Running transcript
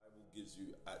gives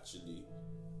you actually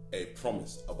a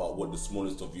promise about what the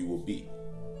smallest of you will be,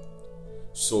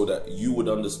 so that you would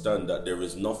understand that there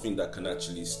is nothing that can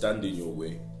actually stand in your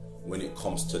way when it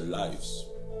comes to lives.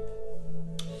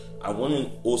 I want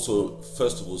to also,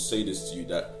 first of all, say this to you,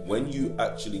 that when you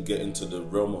actually get into the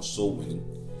realm of soul winning,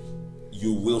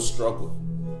 you will struggle.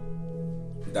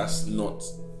 That's not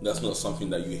something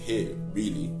that you hear,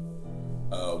 really.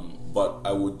 But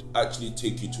I would actually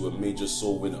take you to a major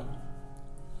soul winner.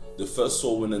 The first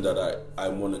soul winner that I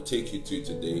want to take you to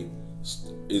today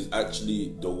is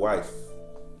actually the wife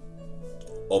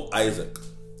of Isaac.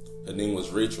 Her name was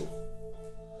Rachel.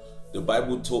 The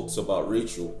Bible talks about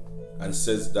Rachel and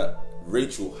says that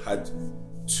Rachel had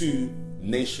 2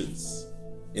 nations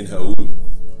in her womb.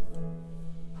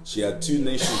 She had 2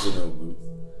 nations in her womb,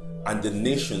 and the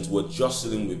nations were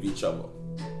jostling with each other.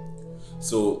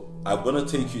 So I'm going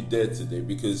to take you there today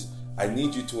because I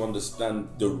need you to understand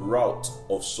the route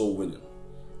of soul winning.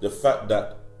 The fact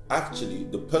that actually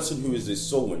the person who is a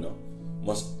soul winner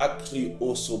must actually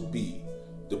also be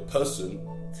the person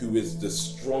who is the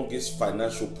strongest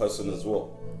financial person as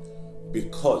well.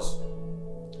 Because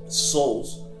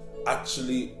souls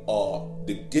actually are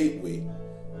the gateway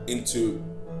into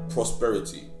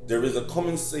prosperity. There is a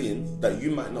common saying that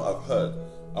you might not have heard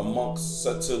amongst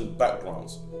certain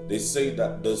backgrounds. They say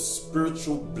that the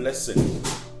spiritual blessing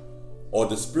or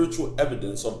the spiritual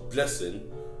evidence of blessing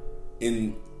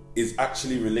is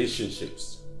actually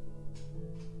relationships.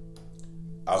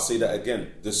 I'll say that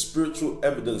again. The spiritual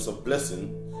evidence of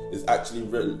blessing is actually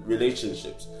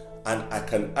relationships. And I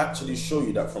can actually show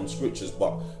you that from scriptures,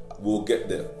 but we'll get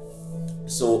there.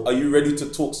 So are you ready to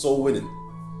talk soul winning?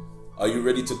 Are you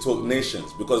ready to talk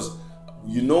nations? Because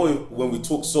you know, when we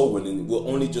talk soul winning, we're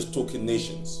only just talking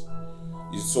nations.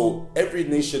 So every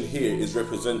nation here is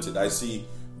represented. I see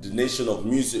the nation of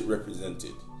music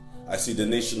represented. I see the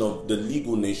nation of the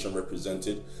legal nation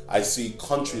represented. I see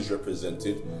countries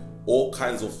represented. All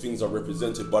kinds of things are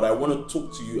represented. But I want to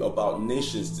talk to you about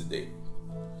nations today.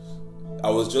 I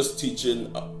was just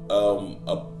teaching,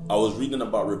 I was reading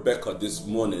about Rebecca this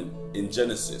morning in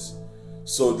Genesis.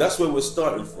 So that's where we're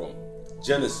starting from,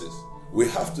 Genesis. We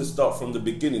have to start from the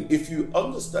beginning. If you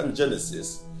understand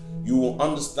Genesis, you will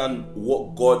understand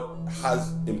what God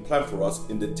has in plan for us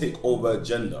in the takeover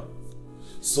agenda.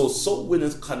 So soul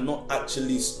winners cannot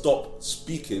actually stop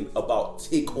speaking about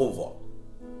takeover.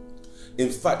 In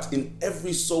fact, in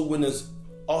every soul winner's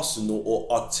arsenal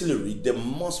or artillery, there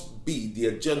must be the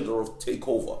agenda of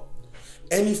takeover.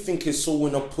 Anything a soul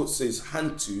winner puts his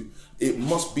hand to, it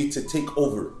must be to take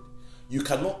over it. You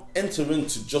cannot enter in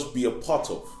to just be a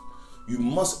part of. You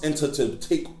must enter to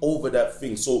take over that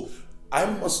thing. So I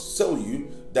must tell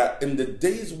you that in the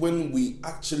days when we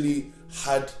actually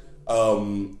had,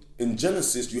 in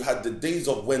Genesis, you had the days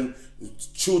of when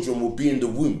children will be in the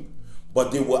womb,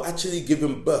 but they were actually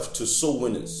giving birth to soul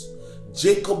winners.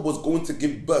 Jacob was going to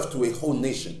give birth to a whole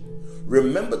nation.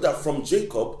 Remember that from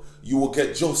Jacob, you will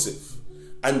get Joseph.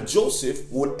 And Joseph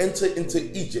would enter into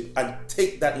Egypt and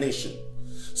take that nation.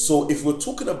 So if we're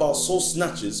talking about soul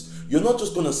snatches, you're not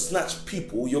just going to snatch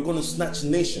people, you're going to snatch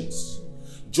nations.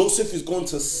 Joseph is going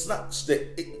to snatch the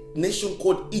nation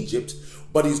called Egypt,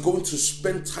 but he's going to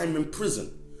spend time in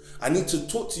prison. I need to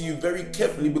talk to you very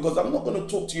carefully because I'm not going to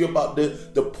talk to you about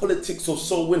the politics of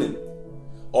soul winning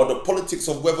or the politics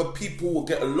of whether people will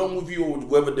get along with you or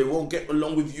whether they won't get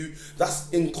along with you.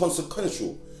 That's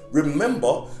inconsequential.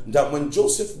 Remember that when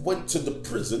Joseph went to the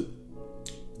prison,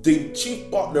 the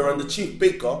chief butler and the chief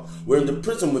baker were in the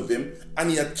prison with him, and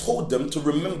he had told them to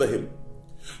remember him.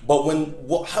 But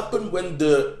what happened when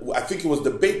I think it was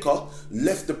the baker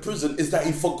left the prison is that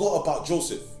he forgot about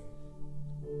Joseph.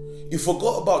 He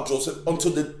forgot about Joseph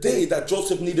until the day that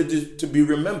Joseph needed to be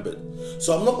remembered.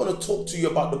 So I'm not going to talk to you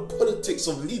about the politics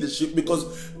of leadership,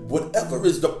 because whatever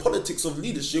is the politics of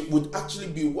leadership would actually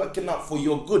be working out for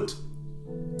your good.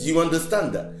 Do you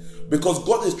understand that? Because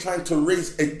God is trying to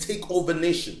raise a takeover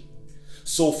nation.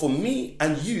 So for me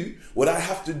and you, what I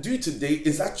have to do today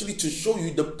is actually to show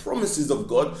you the promises of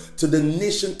God to the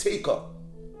nation taker.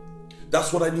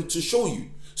 That's what I need to show you.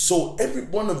 So every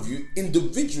one of you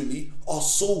individually are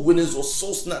soul winners or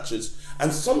soul snatchers.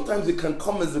 And sometimes it can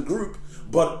come as a group,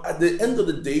 but at the end of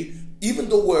the day, even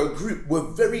though we're a group,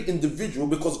 we're very individual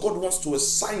because God wants to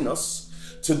assign us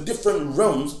to different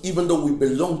realms, even though we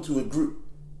belong to a group.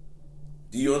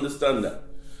 Do you understand that?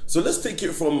 So let's take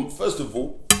it from, first of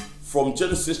all, from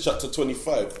Genesis chapter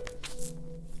 25.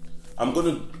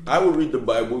 I will read the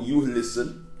Bible, you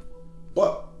listen,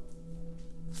 but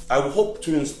I hope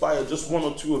to inspire just one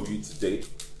or two of you today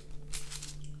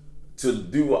to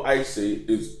do what I say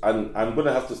is, and I'm going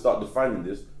to have to start defining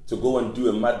this, to go and do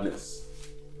a madness.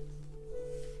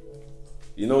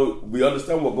 You know, we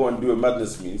understand what go and do a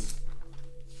madness means,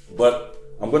 but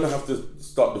I'm going to have to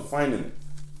start defining it.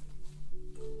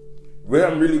 Where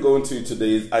I'm really going to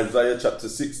today is Isaiah chapter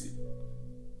 60.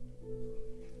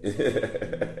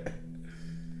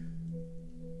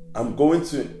 I'm going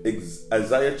to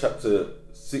Isaiah chapter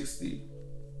 60,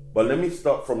 but let me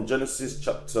start from Genesis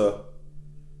chapter,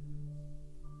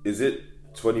 is it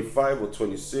 25 or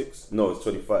 26? No, it's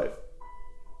 25.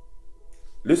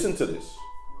 Listen to this.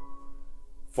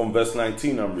 From verse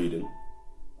 19 I'm reading.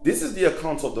 This is the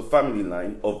account of the family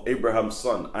line of Abraham's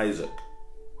son Isaac.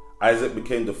 Abraham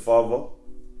became the father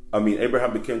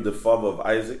of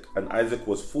Isaac, and Isaac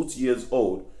was 40 years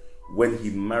old when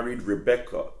he married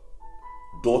Rebekah,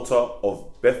 daughter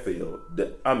of Bethuel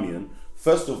the Aramean.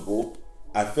 First of all,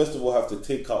 I have to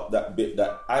take out that bit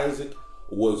that Isaac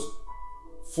was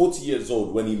 40 years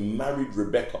old when he married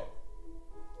Rebekah.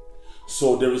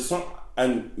 So there is some,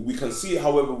 and we can see it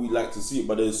however we like to see it,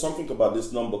 but there is something about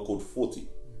this number called 40.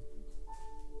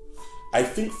 I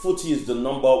think 40 is the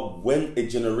number when a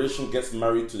generation gets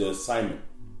married to the assignment.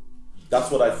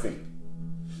 That's what I think.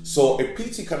 So a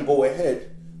PT can go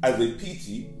ahead as a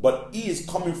PT, but he is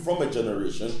coming from a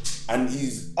generation and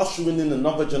he's ushering in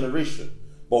another generation.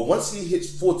 But once he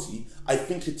hits 40, I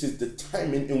think it is the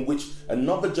timing in which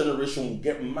another generation will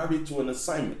get married to an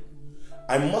assignment.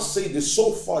 I must say this,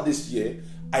 so far this year,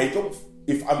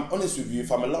 if I'm honest with you,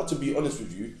 if I'm allowed to be honest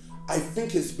with you, I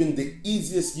think it's been the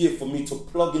easiest year for me to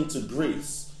plug into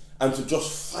grace and to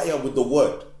just fire with the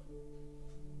word.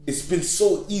 It's been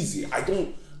so easy. I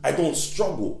don't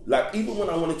struggle. Like, even when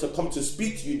I wanted to come to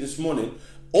speak to you this morning,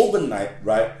 overnight,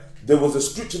 right, there was a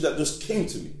scripture that just came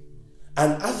to me.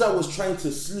 And as I was trying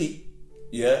to sleep,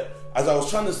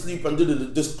 and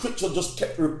the scripture just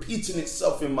kept repeating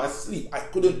itself in my sleep. I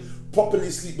couldn't properly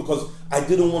sleep because I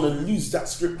didn't want to lose that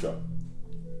scripture.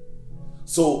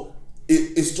 So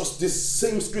it's just this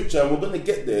same scripture, and we're going to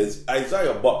get there, is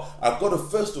Isaiah, but I've got to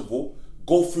first of all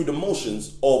go through the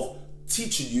motions of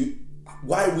teaching you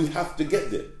why we have to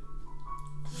get there.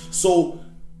 So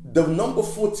the number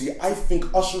 40, I think,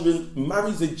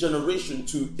 marries a generation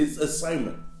to its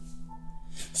assignment.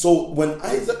 So when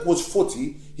Isaac was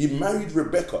 40, he married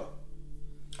Rebekah,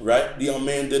 right? The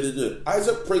Aramean.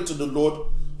 Isaac prayed to the Lord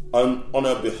on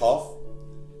her behalf,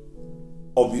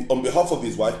 on behalf of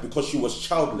his wife, because she was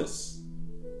childless.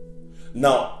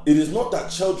 Now, it is not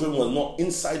that children were not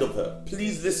inside of her.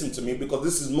 Please listen to me, because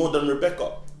this is more than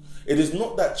Rebekah. It is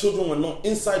not that children were not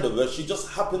inside of her. She just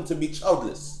happened to be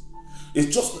childless.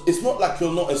 It's not like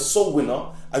you're not a soul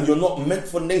winner and you're not meant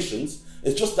for nations.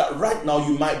 It's just that right now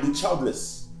you might be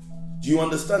childless. Do you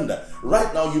understand that?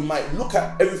 Right now you might look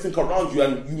at everything around you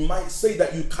and you might say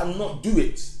that you cannot do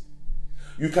it.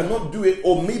 You cannot do it,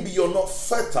 or maybe you're not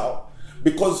fertile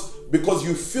because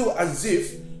you feel as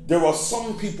if there are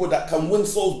some people that can win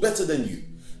souls better than you.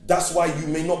 That's why you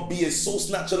may not be a soul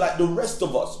snatcher like the rest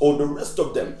of us or the rest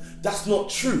of them. That's not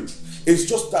true. It's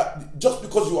just that just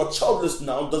because you are childless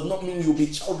now does not mean you'll be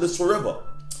childless forever.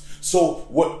 So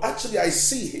what actually I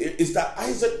see here is that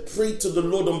Isaac prayed to the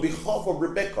Lord on behalf of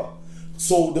Rebekah.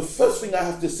 So the first thing I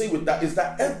have to say with that is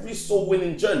that every soul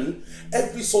winning journey,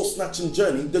 every soul snatching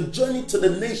journey, the journey to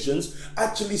the nations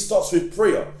actually starts with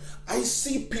prayer. I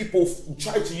see people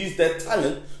try to use their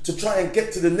talent to try and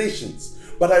get to the nations,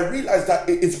 but I realize that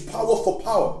it is power for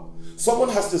power. Someone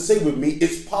has to say with me,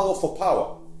 it's power for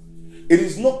power. It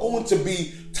is not going to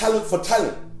be talent for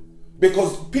talent,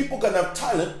 because people can have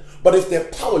talent, but if they're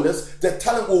powerless, their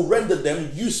talent will render them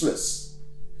useless.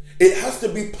 It has to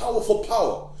be power for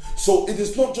power. So it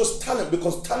is not just talent,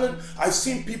 because talent, I've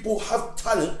seen people have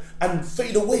talent and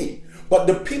fade away. But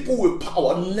the people with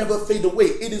power never fade away.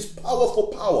 It is power for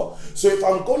power. So if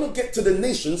I'm going to get to the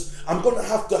nations, I'm going to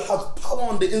have power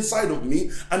on the inside of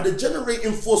me. And the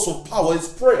generating force of power is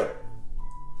prayer.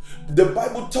 The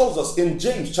Bible tells us in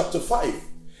James chapter 5,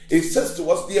 it says to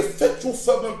us, the effectual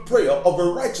fervent prayer of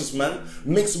a righteous man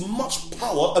makes much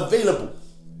power available.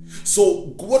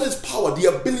 So what is power? The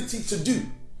ability to do.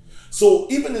 So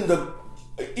even in the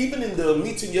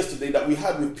meeting yesterday that we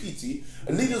had with PT,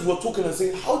 leaders were talking and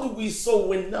saying, how do we soul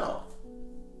win now?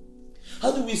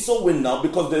 How do we soul win now?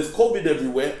 Because there's COVID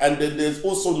everywhere, and then there's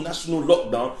also national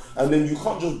lockdown, and then you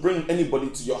can't just bring anybody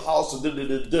to your house.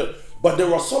 But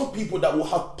there are some people that will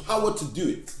have power to do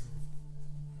it.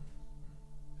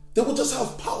 They will just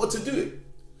have power to do it.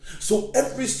 So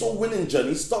every soul winning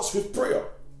journey starts with prayer.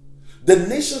 The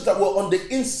nations that were on the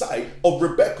inside of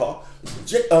Rebekah,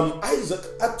 Isaac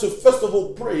had to first of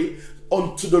all pray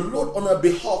to the Lord on her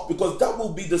behalf, because that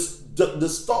will be the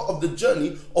start of the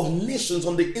journey of nations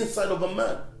on the inside of a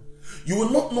man. You will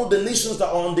not know the nations that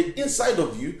are on the inside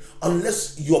of you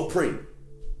unless you're praying.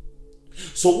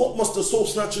 So what must the soul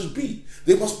snatchers be?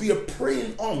 They must be a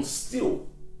praying arm still,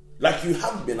 like you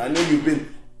have been. I know you've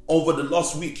been, over the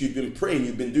last week, you've been praying,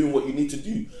 you've been doing what you need to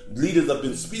do. Leaders have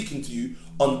been speaking to you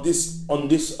on this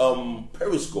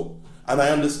Periscope, and I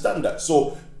understand that.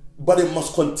 So, but it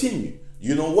must continue.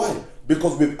 You know why?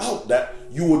 Because without that,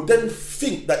 you will then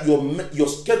think that you're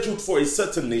scheduled for a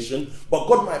certain nation, but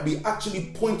God might be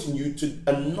actually pointing you to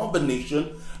another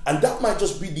nation, and that might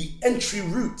just be the entry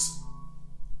route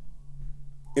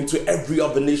into every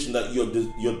other nation that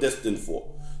you're destined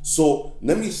for. So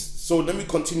let me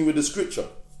continue with the scripture.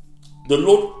 The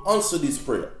Lord answered his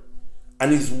prayer,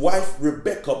 and his wife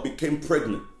Rebecca became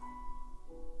pregnant.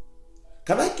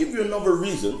 Can I give you another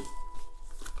reason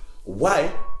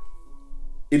why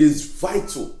it is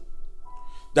vital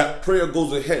that prayer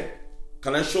goes ahead?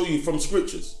 Can I show you from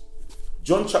scriptures?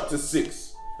 John chapter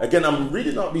 6. Again, I'm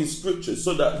reading out these scriptures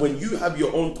so that when you have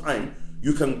your own time,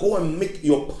 you can go and make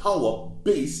your power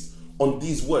based on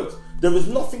these words. There is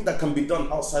nothing that can be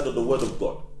done outside of the word of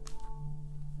God.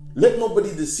 Let nobody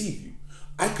deceive you.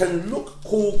 I can look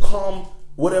cool, calm,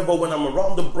 whatever when I'm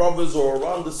around the brothers or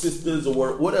around the sisters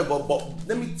or whatever, but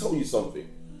let me tell you something.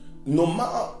 No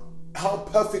matter how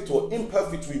perfect or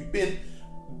imperfect we've been,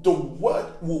 the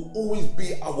word will always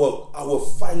be our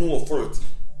final authority.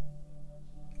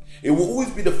 It will always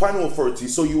be the final authority.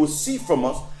 So you will see from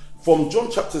us, from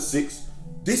John chapter 6,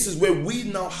 this is where we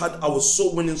now had our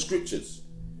soul winning scriptures.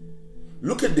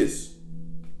 Look at this.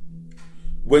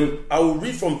 When I will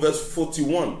read from verse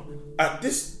 41. At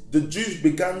this, the Jews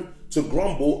began to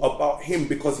grumble about him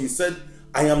because he said,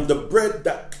 I am the bread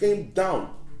that came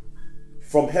down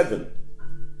from heaven.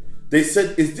 They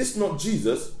said, is this not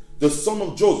Jesus, the son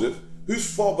of Joseph,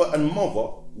 whose father and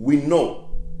mother we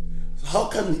know? How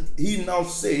can he now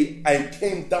say, I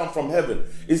came down from heaven?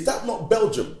 Is that not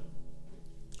Belgium?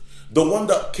 The one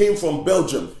that came from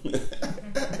Belgium.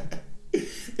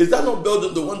 Is that not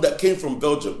Belgium, the one that came from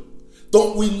Belgium?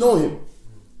 Don't we know him?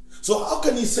 So how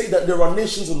can he say that there are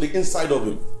nations on the inside of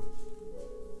him?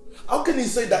 How can he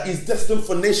say that he's destined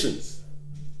for nations?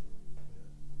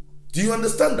 Do you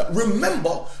understand that? Remember,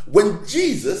 when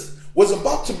Jesus was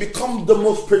about to become the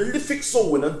most prolific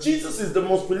soul winner, Jesus is the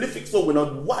most prolific soul winner.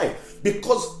 Why?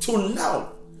 Because till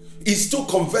now, he's still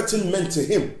converting men to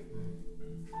him.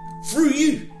 Through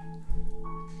you.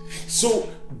 So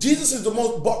Jesus is the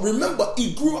most, but remember,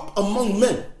 he grew up among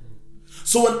men.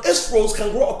 So when Esros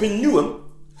can grow up in Newham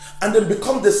and then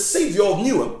become the savior of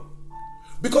Newham,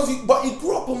 because he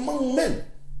grew up among men.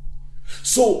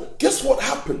 So guess what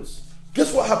happens?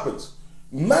 Guess what happens?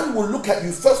 Man will look at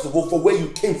you first of all for where you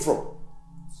came from.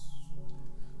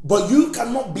 But you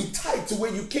cannot be tied to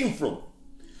where you came from.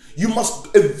 You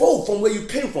must evolve from where you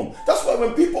came from. That's why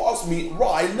when people ask me,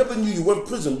 Ra, I never knew you went to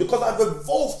prison, because I've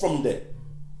evolved from there.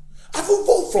 I've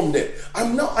evolved from there.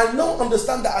 I now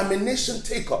understand that I'm a nation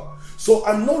taker. So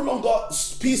I'm no longer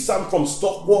P-Sam from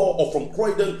Stockwell or from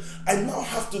Croydon. I now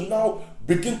have to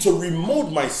begin to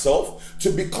remold myself to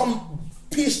become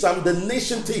P-Sam, the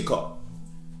nation taker.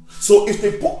 So if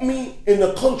they put me in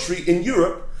a country in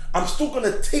Europe, I'm still going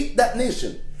to take that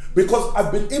nation because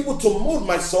I've been able to mold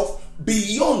myself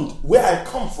beyond where I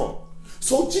come from.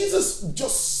 So Jesus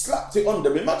just slapped it on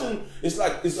them. Imagine it's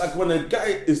like when a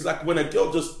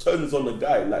girl just turns on a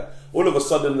guy, like all of a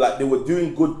sudden, like they were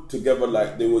doing good together,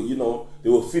 like they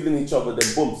were feeling each other,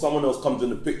 then boom, someone else comes in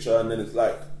the picture, and then it's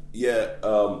like,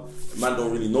 man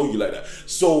don't really know you like that.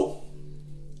 So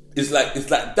it's like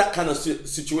that kind of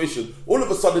situation. All of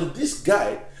a sudden, this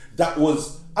guy that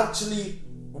was actually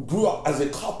grew up as a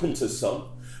carpenter's son,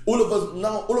 all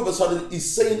of a sudden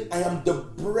he's saying, I am the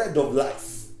bread of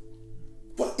life.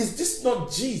 But is this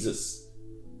not Jesus,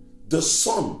 the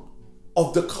son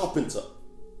of the carpenter?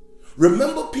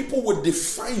 Remember, people would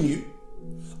define you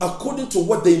according to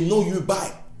what they know you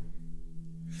by.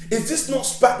 Is this not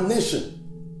SPAC Nation,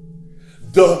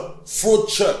 the fraud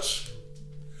church?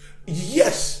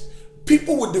 Yes,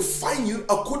 people would define you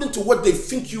according to what they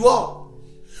think you are.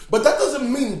 But that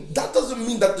doesn't mean that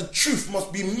the truth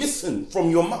must be missing from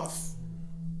your mouth.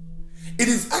 It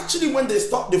is actually when they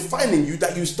start defining you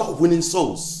that you start winning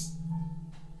souls.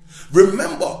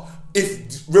 Remember,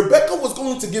 if Rebecca was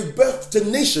going to give birth to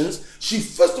nations, she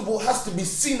first of all has to be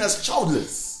seen as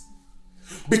childless.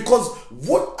 Because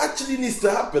what actually needs to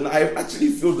happen, I actually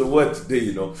feel the word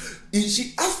today,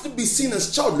 she has to be seen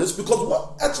as childless, because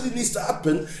what actually needs to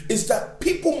happen is that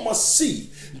people must see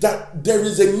that there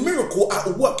is a miracle at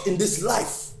work in this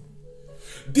life.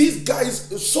 These guys,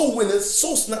 soul winners,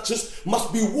 soul snatchers,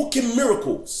 must be walking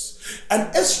miracles.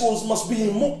 And Esros must be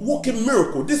a walking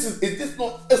miracle. Is this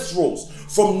not Esros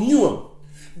from Newham?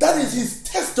 That is his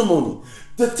testimony.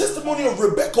 The testimony of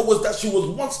Rebecca was that she was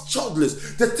once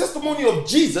childless. The testimony of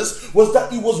Jesus was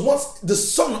that he was once the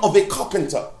son of a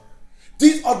carpenter.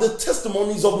 These are the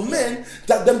testimonies of men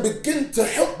that then begin to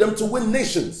help them to win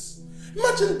nations.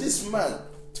 Imagine this man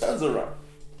turns around,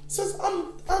 says,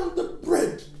 I'm the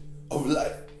bread of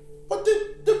life. But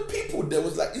the people there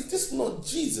was like, is this not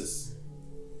Jesus?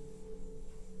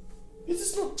 Is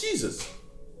this not Jesus?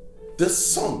 The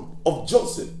son of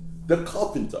Joseph, the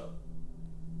carpenter.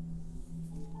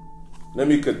 Let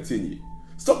me continue.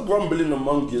 Stop grumbling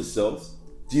among yourselves,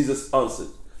 Jesus answered.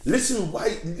 Listen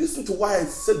to why I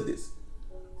said this.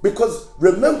 Because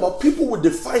remember, people will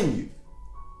define you.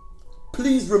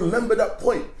 Please remember that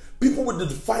point. People will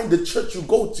define the church you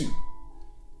go to.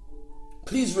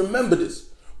 Please remember this.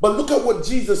 But look at what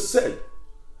Jesus said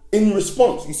in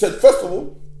response. He said, first of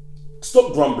all,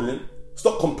 stop grumbling,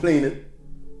 stop complaining.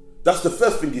 That's the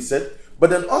first thing he said.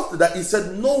 But then after that, he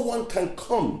said, no one can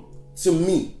come to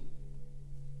me.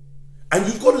 And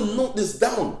you've got to note this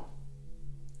down.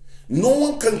 No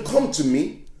one can come to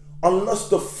me unless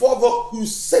the Father who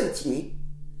sent me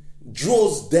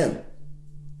draws them.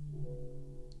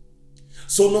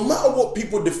 So no matter what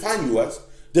people define you as,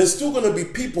 there's still going to be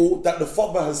people that the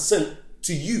Father has sent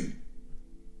to you.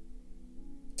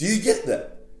 Do you get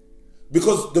that?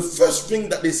 Because the first thing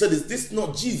that they said is, this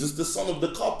not Jesus, the son of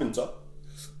the carpenter.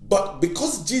 But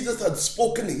because Jesus had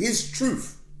spoken his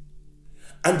truth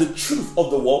and the truth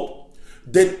of the world,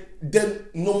 then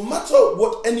no matter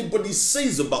what anybody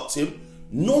says about him,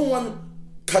 no one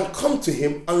can come to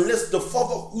him unless the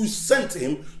Father who sent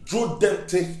him drew them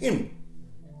to him.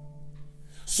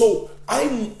 So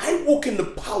I walk in the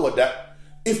power that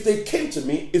if they came to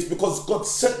me, it's because God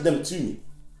sent them to me.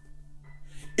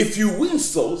 If you win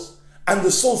souls and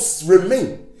the souls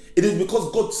remain, it is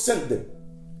because God sent them.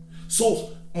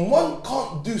 So one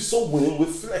can't do soul winning with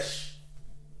flesh.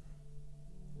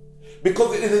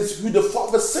 Because it is who the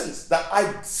Father sends that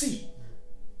I see.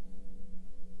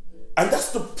 And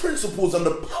that's the principles and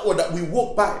the power that we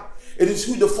walk by. It is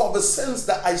who the Father sends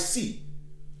that I see.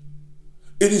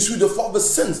 It is who the Father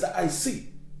sends that I see.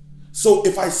 So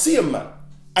if I see a man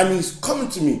and he's coming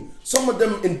to me, some of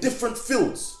them in different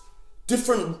fields,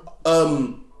 different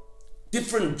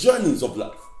journeys of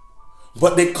life,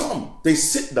 but they come, they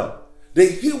sit down, they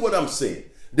hear what I'm saying.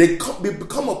 They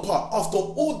become a part after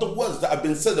all the words that have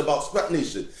been said about Spat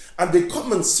Nation, and they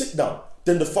come and sit down,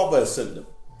 then the Father has sent them.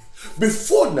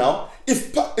 Before now,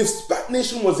 if Spat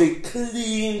Nation was a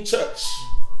clean church,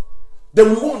 then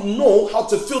we won't know how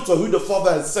to filter who the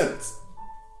Father has sent.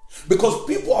 Because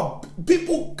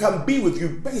people can be with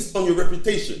you based on your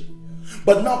reputation,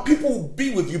 but now people will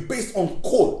be with you based on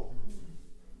call.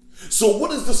 So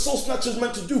what is the soul snatchers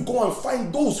meant to do? Go and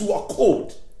find those who are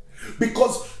called.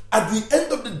 Because at the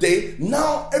end of the day,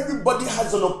 now everybody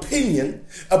has an opinion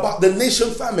about the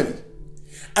nation family.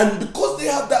 And because they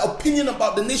have that opinion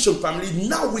about the nation family,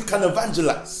 now we can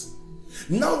evangelize.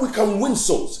 Now we can win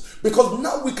souls. Because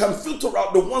now we can filter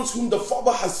out the ones whom the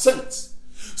Father has sent.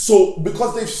 So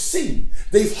because they've seen,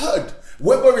 they've heard,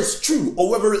 whether it's true or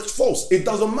whether it's false, it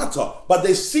doesn't matter. But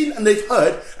they've seen and they've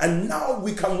heard, and now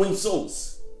we can win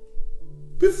souls.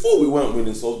 Before we weren't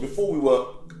winning souls, before we were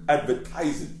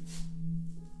advertising.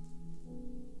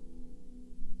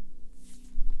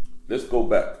 Let's go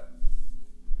back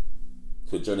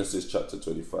to Genesis chapter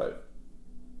 25.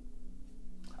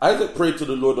 Isaac prayed to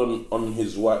the Lord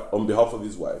on behalf of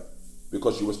his wife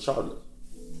because she was childless.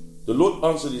 The Lord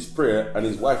answered his prayer and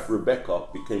his wife Rebecca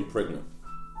became pregnant.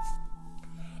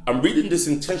 I'm reading this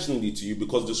intentionally to you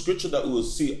because the scripture that we will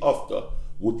see after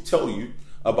will tell you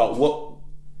about what,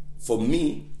 for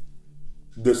me,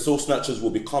 the soul snatchers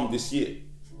will become this year.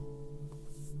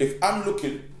 If I'm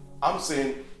looking, I'm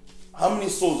saying, how many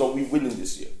souls are we winning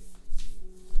this year?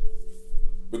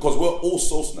 Because we're all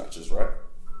soul snatchers, right?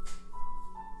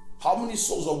 How many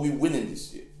souls are we winning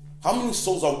this year? How many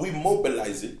souls are we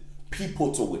mobilizing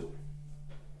people to win?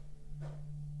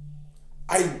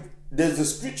 There's a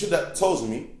scripture that tells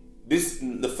me this.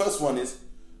 The first one is,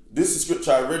 this is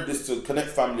scripture, I read this to Connect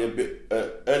Family a bit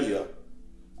earlier.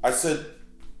 I said,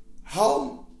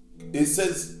 how, it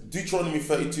says, Deuteronomy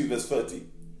 32 verse 30.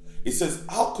 It says,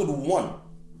 how could one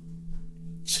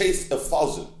chase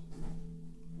 1,000?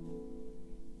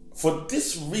 For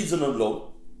this reason alone,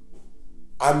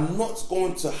 I'm not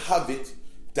going to have it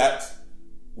that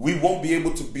we won't be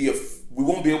able to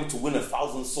win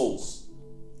 1,000 souls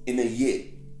in a year.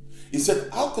 He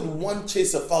said, how could one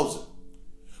chase 1,000?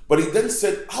 But he then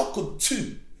said, how could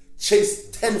 2 chase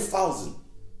 10,000?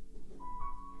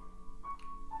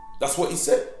 That's what he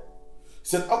said. He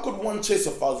said, how could 1 chase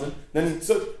 1,000? Then he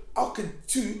said, how could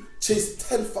 2 chase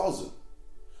 10,000?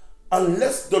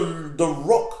 Unless the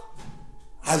rock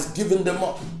has given them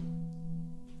up.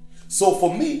 So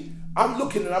for me, I'm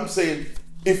looking and I'm saying,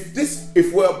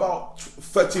 if we're about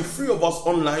 33 of us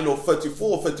online, or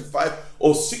 34 or 35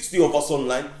 or 60 of us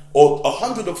online, or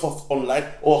 100 of us online,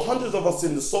 or 100 of us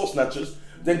in the Soul Snatchers,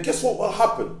 then guess what will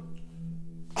happen?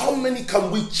 How many can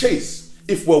we chase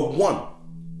if we're 1?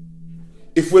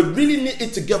 If we're really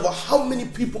knitted together, how many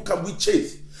people can we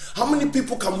chase? How many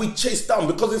people can we chase down?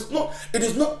 Because it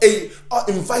is not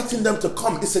inviting them to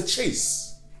come, it's a chase.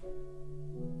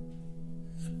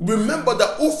 Remember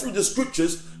that all through the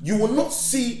scriptures, you will not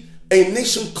see a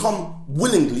nation come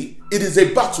willingly. It is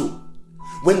a battle.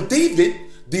 When David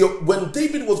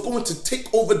was going to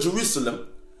take over Jerusalem,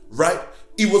 right,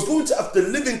 he was going to have to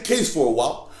live in caves for a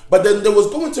while, but then there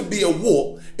was going to be a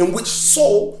war in which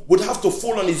Saul would have to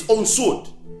fall on his own sword.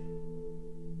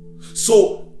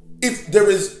 So if there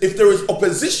is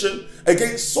opposition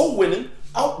against Saul winning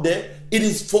out there, it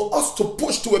is for us to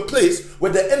push to a place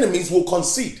where the enemies will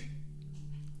concede.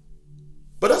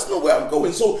 But that's not where I'm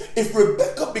going. So if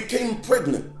Rebecca became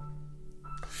pregnant,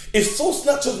 if Soul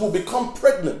Snatchers will become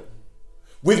pregnant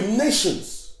with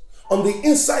nations on the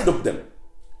inside of them,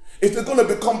 if they're going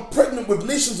to become pregnant with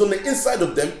nations on the inside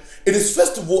of them, it is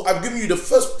first of all, I've given you the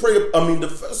first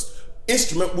the first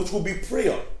instrument, which will be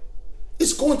prayer.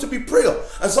 It's going to be prayer.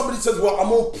 And somebody says, well,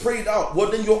 I'm all prayed out.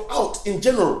 Well, then you're out in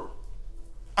general.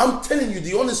 I'm telling you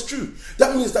the honest truth.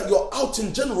 That means that you're out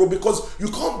in general, because you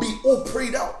can't be all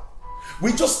prayed out.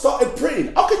 We just started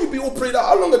praying. How can you be all prayed out?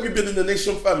 How long have you been in the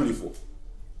Nation family for?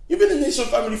 You've been in the Nation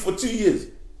family for 2 years.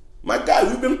 My guy,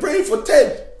 we've been praying for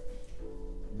 10.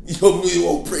 You're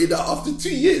all prayed out after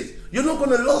 2 years. You're not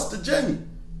going to last the journey.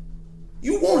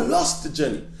 You won't last the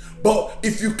journey. But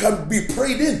if you can be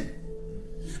prayed in,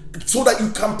 so that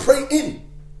you can pray in,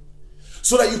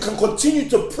 so that you can continue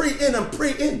to pray in and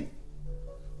pray in.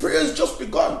 Prayer has just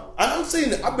begun. And I'm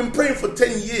saying it, I've been praying for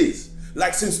 10 years,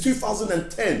 like since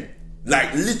 2010.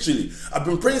 Like literally, I've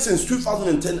been praying since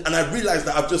 2010, and I realized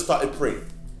that I've just started praying.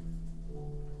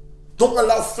 Don't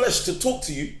allow flesh to talk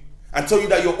to you and tell you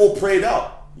that you're all prayed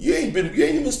out. You ain't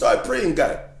even started praying,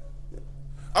 guy.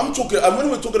 I'm talking, and when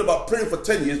we're talking about praying for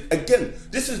 10 years, again,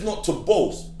 this is not to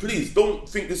boast. Please don't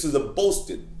think this is a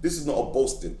boasting. This is not a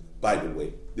boasting, by the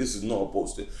way. This is not a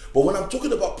boasting. But when I'm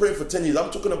talking about praying for 10 years, I'm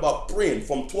talking about praying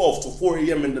from 12 to 4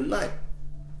 a.m. in the night.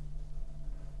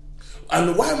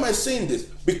 And why am I saying this?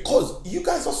 Because you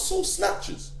guys are soul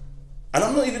snatchers. And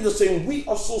I'm not even just saying we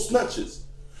are soul snatchers.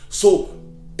 So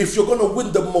if you're going to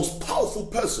win the most powerful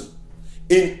person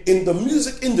in the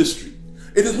music industry,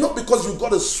 it is not because you've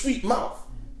got a sweet mouth.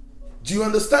 Do you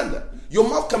understand that? Your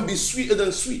mouth can be sweeter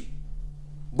than sweet.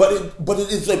 But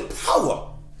it is a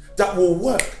power that will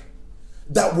work,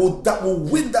 that will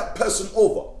win that person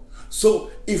over.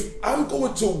 So if I'm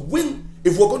going to win,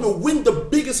 if we're going to win the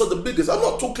biggest of the biggest, I'm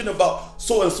not talking about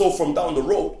so and so from down the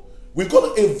road. We've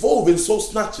got to evolve in soul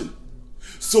snatching.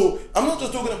 So I'm not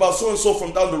just talking about so and so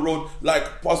from down the road,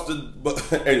 like Pastor.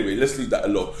 But anyway, let's leave that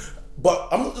alone. But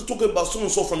I'm not just talking about so and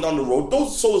so from down the road.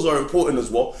 Those souls are important as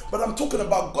well. But I'm talking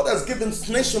about God has given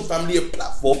Nation Family a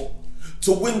platform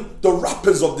to win the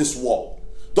rappers of this world.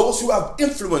 Those who have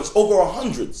influence over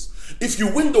hundreds. If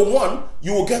you win the one,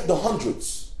 you will get the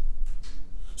hundreds.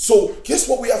 So guess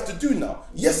what we have to do now?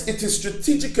 Yes, it is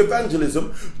strategic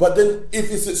evangelism, but then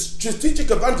if it's a strategic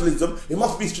evangelism, it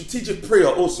must be strategic prayer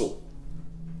also.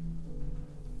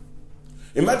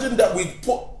 Imagine that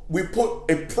we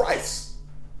put a price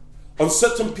on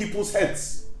certain people's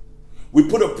heads. We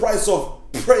put a price of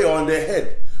prayer on their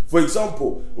head. For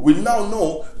example, we now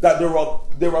know that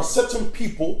there are certain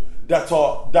people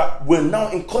that we're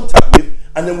now in contact with,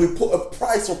 and then we put a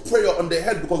price of prayer on their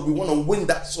head because we want to win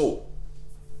that soul.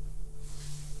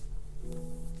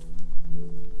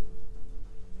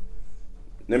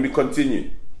 Let me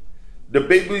continue. The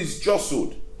babies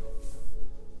jostled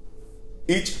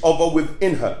each other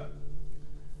within her,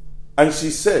 and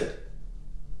she said,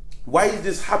 "Why is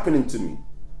this happening to me?"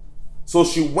 So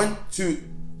she went to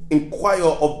inquire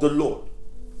of the Lord.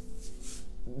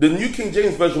 The New King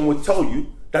James Version will tell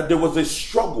you that there was a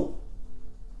struggle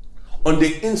on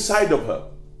the inside of her.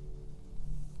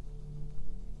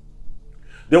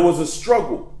 There was a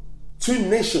struggle. Two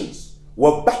nations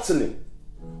were battling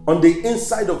on the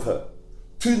inside of her.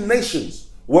 Two nations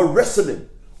were wrestling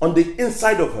on the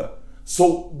inside of her.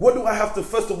 So what do I have to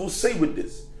first of all say with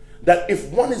this? That if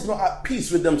one is not at peace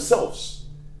with themselves,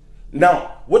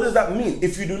 Now, what does that mean?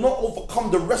 If you do not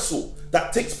overcome the wrestle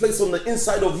that takes place on the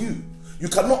inside of you, you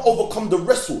cannot overcome the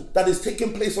wrestle that is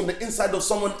taking place on the inside of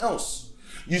someone else.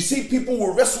 You see, people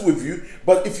will wrestle with you,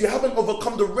 but if you haven't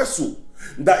overcome the wrestle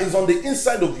that is on the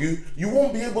inside of you, you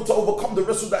won't be able to overcome the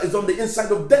wrestle that is on the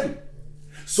inside of them.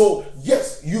 So,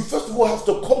 yes, you first of all have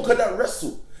to conquer that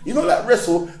wrestle. You know that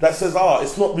wrestle that says,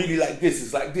 it's not really like this,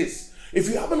 it's like this. If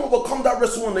you haven't overcome that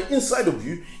wrestle on the inside of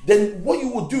you, then what you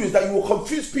will do is that you will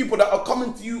confuse people that are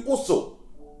coming to you also.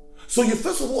 So you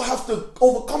first of all have to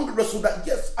overcome the wrestle that,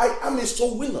 yes, I am a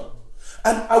soul winner.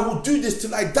 And I will do this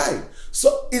till I die.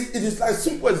 So it is as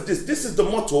simple as this. This is the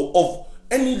motto of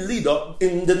any leader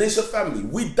in the Nation family.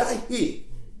 We die here.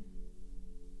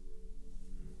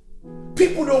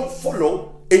 People don't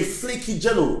follow a flaky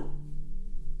general.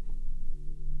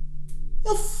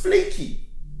 They're flaky.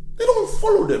 They don't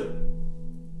follow them.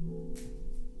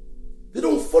 They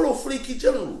don't follow flaky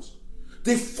generals.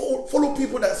 They follow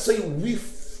people that say, we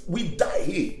die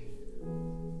here.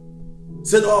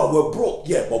 Said, we're broke.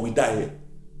 Yeah, but we die here.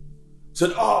 Said,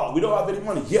 we don't have any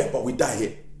money. Yeah, but we die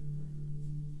here.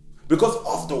 Because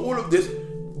after all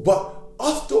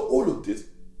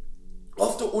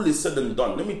is said and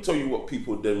done, let me tell you what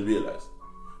people then realize.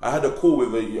 I had a call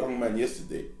with a young man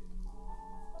yesterday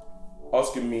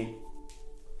asking me,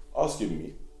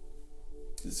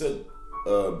 he said,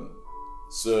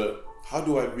 sir, how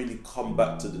do I really come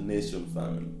back to the Nation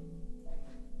family?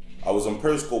 I was on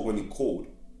Periscope when he called.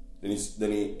 Then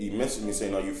he messaged me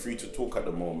saying, are you free to talk at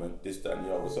the moment? This, that, and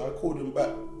the other. So I called him back.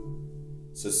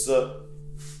 Said, sir,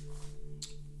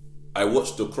 I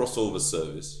watched the crossover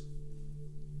service.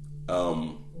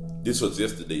 This was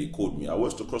yesterday, he called me. I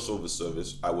watched the crossover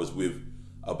service. I was with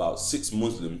about 6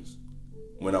 Muslims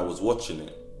when I was watching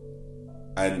it.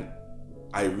 And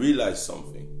I realized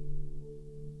something.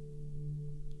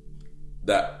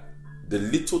 That the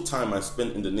little time I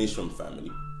spent in the Nation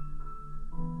family,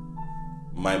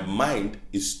 my mind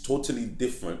is totally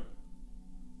different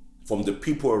from the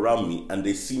people around me, and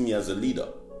they see me as a leader.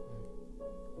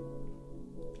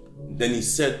 Then he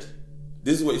said,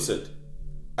 this is what he said,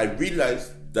 I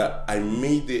realized that I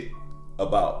made it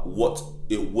about what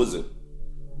it wasn't,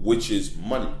 which is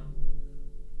money.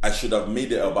 I should have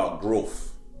made it about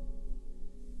growth,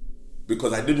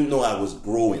 because I didn't know I was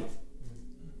growing.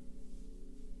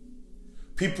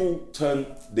 People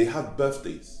they have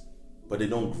birthdays, but they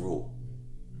don't grow.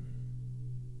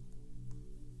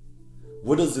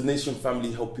 What does the Nation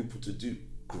family help people to do?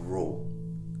 Grow.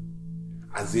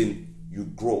 As in, you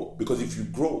grow. Because if you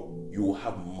grow, you will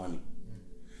have money.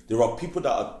 There are people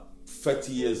that are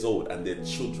 30 years old and they're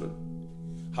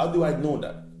children. How do I know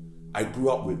that? I grew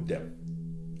up with them.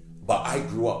 But I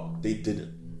grew up, they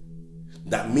didn't.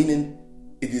 That meaning,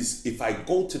 it is, if I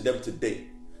go to them today,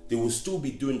 they will still be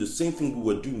doing the same thing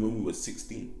we were doing when we were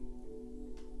 16.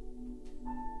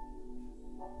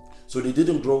 So they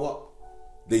didn't grow up.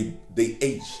 They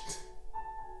aged.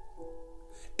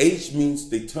 Age means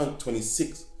they turned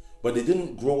 26, but they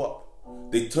didn't grow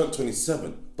up. They turned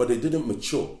 27, but they didn't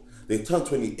mature. They turned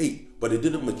 28, but they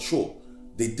didn't mature.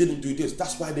 They didn't do this.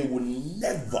 That's why they will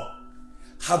never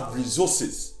have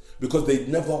resources, because they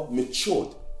never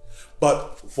matured.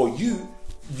 But for you,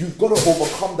 you've got to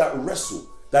overcome that wrestle,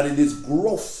 that it is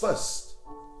growth first.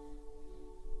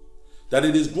 That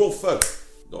it is growth first.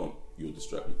 Don't, you'll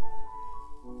distract me.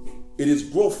 It is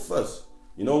growth first.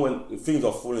 You know, when things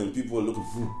are falling, people are looking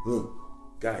for,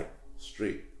 guy,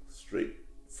 straight,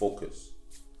 focus.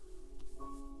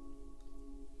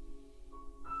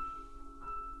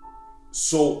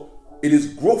 So it is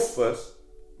growth first,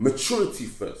 maturity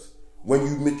first. When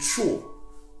you mature,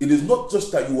 it is not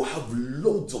just that you will have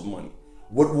loads of money.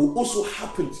 What will also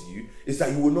happen to you is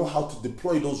that you will know how to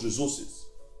deploy those resources.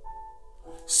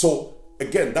 So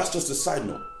again, that's just a side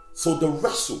note. So the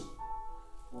wrestle,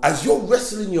 as you're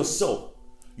wrestling yourself,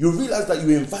 you realize that you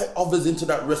invite others into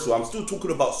that wrestle. I'm still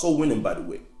talking about soul winning, by the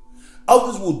way.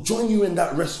 Others will join you in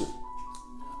that wrestle.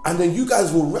 And then you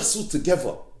guys will wrestle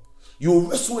together. You will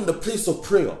wrestle in the place of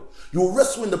prayer. You will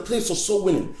wrestle in the place of soul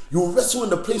winning. You will wrestle in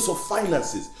the place of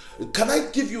finances. Can I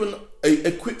give you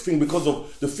a quick thing because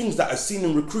of the things that I've seen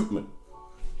in recruitment?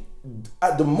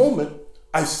 At the moment,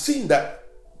 I've seen that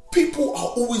people are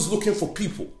always looking for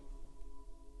people.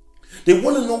 They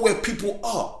want to know where people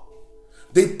are.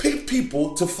 They pay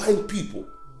people to find people.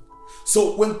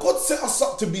 So when God set us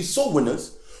up to be soul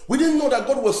winners, we didn't know that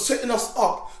God was setting us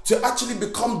up to actually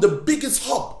become the biggest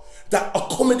hub that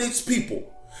accommodates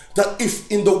people. That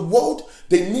if in the world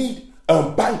they need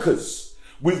bankers,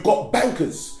 we've got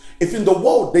bankers. If in the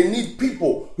world they need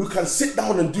people who can sit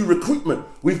down and do recruitment,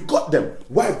 we've got them.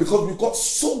 Why? Because we've got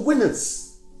soul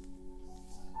winners.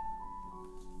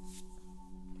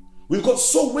 We've got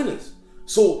soul winners.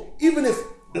 So even if,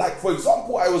 like for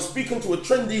example, I was speaking to a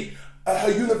trendy at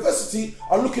her university,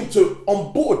 are looking to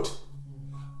onboard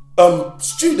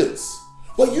students,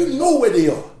 but you know where they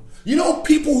are. You know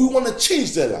people who want to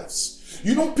change their lives.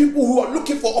 You know people who are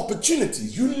looking for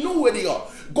opportunities. You know where they are.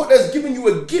 God has given you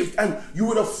a gift, and you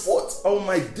would have thought, oh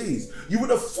my days, you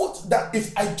would have thought that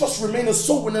if I just remain a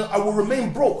soul winner, I will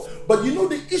remain broke. But you know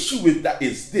the issue with that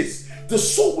is this: the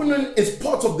soul winning is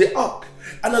part of the ark,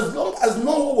 and as long as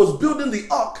Noah was building the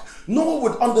ark, Noah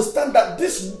would understand that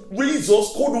this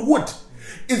resource called wood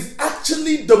is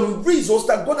actually the resource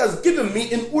that God has given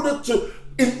me in order to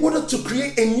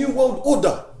create a new world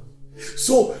order.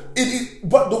 So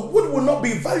but the wood will not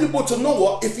be valuable to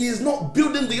Noah if he is not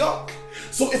building the ark.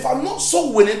 So if I'm not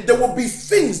soul winning, there will be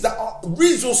things that are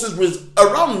resources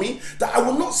around me that I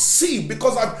will not see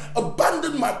because I've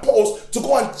abandoned my post to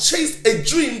go and chase a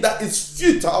dream that is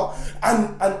futile.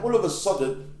 And all of a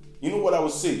sudden, you know what I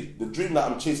would say? The dream that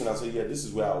I'm chasing, I say, yeah, this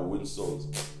is where I'll win souls.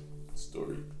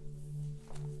 Story.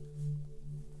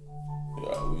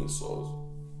 Yeah, I'll win souls.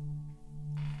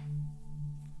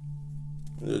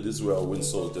 Yeah, this is where I'll win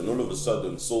souls. Then all of a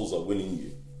sudden, souls are winning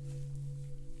you.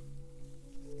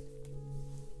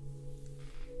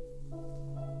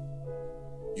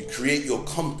 You create your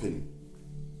company.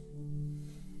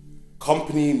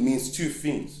 Company means two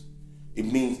things. It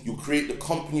means you create the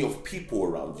company of people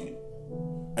around you.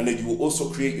 And then you will also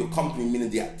create your company, meaning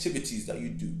the activities that you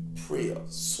do. Prayer,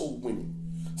 soul winning.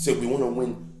 Say we want to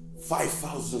win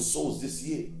 5,000 souls this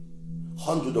year.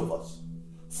 100 of us.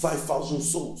 5,000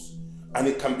 souls. And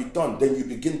it can be done. Then you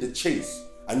begin the chase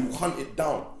and you hunt it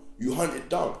down. You hunt it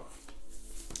down.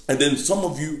 And then some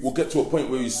of you will get to a point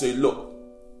where you say, look,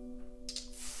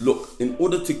 in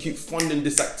order to keep funding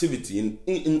this activity,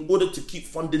 in order to keep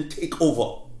funding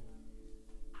takeover,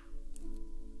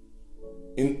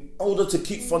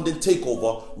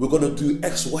 we're going to do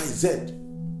X, Y, Z.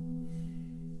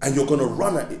 And you're going to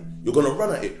run at it.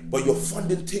 But you're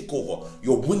funding takeover.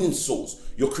 You're winning souls.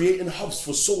 You're creating hubs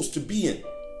for souls to be in.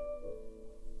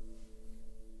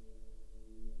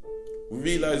 We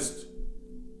realized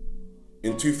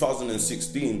in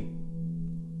 2016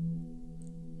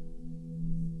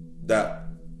 that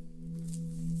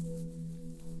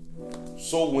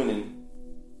soul winning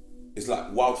is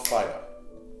like wildfire.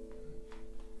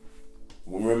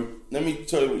 Let me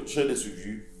share this with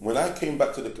you. When I came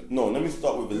back to let me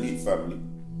start with Elite Family.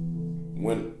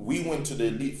 When we went to the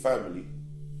Elite Family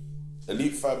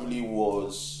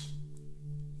was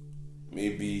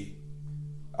maybe,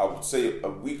 I would say, a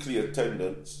weekly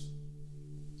attendance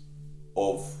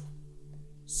of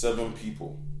 7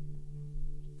 people.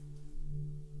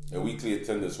 A weekly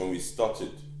attendance when we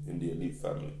started in the Elite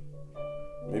Family.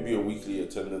 Maybe a weekly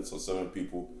attendance of 7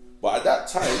 people. But at that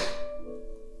time,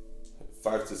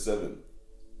 5 to 7.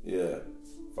 Yeah,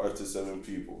 5 to 7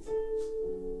 people.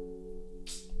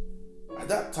 At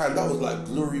that time, that was like,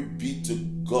 glory be to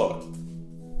God.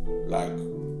 Like,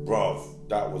 bruv,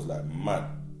 that was like mad.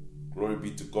 Glory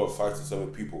be to God, 5 to 7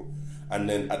 people. And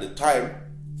then at the time,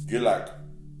 you're like,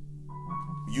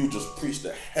 you just preach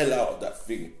the hell out of that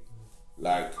thing.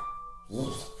 Like,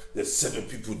 there's 7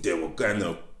 people there were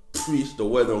gonna preach the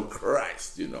word on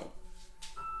Christ, you know.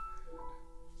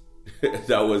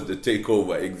 That was the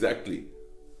takeover, exactly.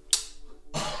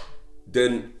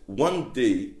 Then one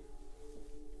day,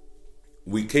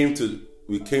 we came to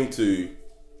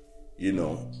the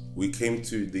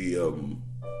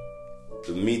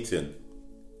meeting,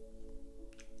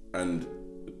 and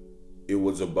it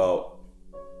was about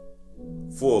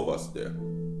 4 of us there.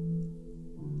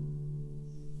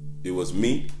 It was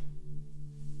me,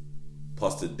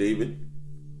 Pastor David,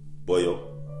 Boyo,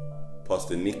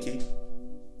 Pastor Nikki,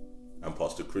 and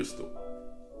Pastor Crystal.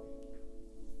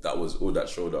 That was all that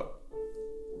showed up.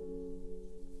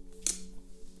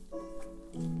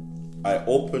 I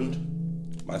opened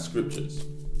my scriptures.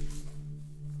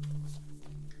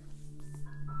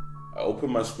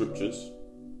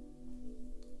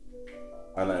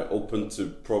 And I opened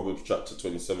to Proverbs chapter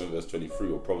 27 verse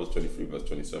 23 or Proverbs 23 verse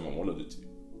 27, one of the two.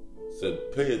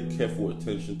 Said, pay careful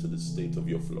attention to the state of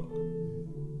your flock.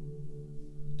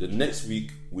 The next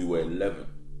week, we were 11.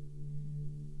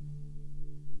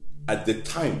 At the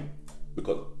time,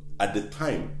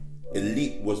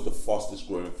 Elite was the fastest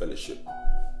growing fellowship.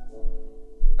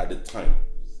 At the time.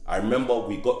 I remember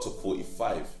we got to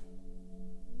 45.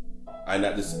 And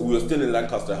we were still in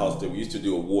Lancaster House there. We used to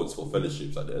do awards for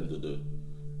fellowships at the end of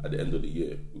the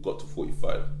year. We got to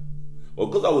 45. Well,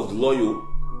 because I was loyal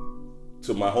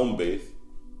to my home base,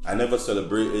 I never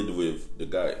celebrated with the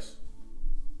guys.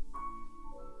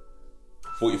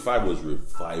 45 was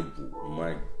revival.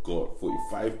 My God,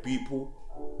 45 people.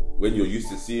 When you're used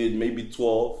to seeing maybe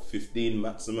 12, 15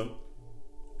 maximum.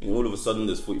 And all of a sudden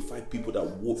there's 45 people that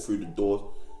walk through the doors.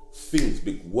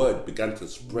 Big word began to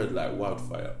spread like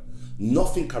wildfire.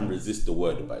 Nothing can resist the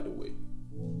word, by the way.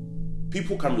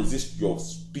 People can resist your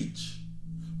speech,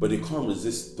 but they can't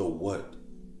resist the word.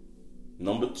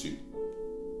 Number 2.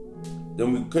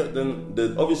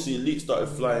 Then obviously Elite started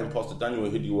flying. Pastor Daniel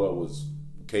Hidiwa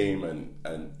came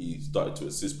and he started to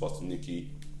assist Pastor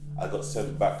Nikki. I got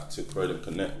sent back to Croydon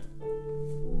Connect.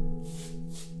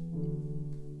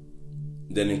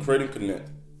 Then in Croydon Connect,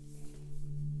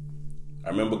 I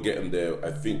remember getting there.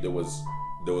 I think there was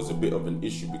a bit of an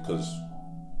issue because,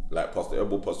 like Pastor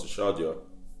Elbow, Pastor Shadia,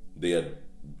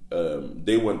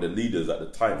 they weren't the leaders at the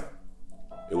time.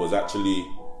 It was actually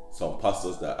some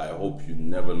pastors that I hope you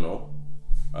never know,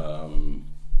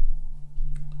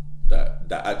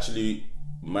 that actually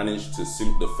managed to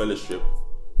sink the fellowship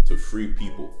to 3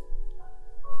 people.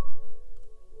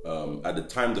 At the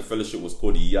time, the fellowship was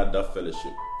called the Yada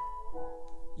Fellowship.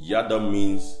 Yada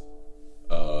means,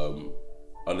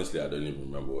 honestly, I don't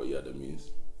even remember what Yada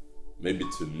means. Maybe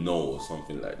to know or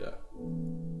something like that.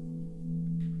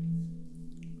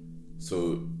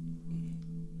 So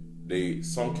they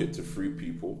sunk it to 3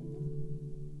 people.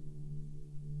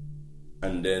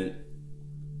 And then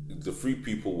the 3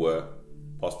 people were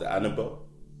Pastor Annabelle,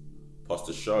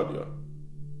 Pastor Shadia,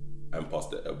 and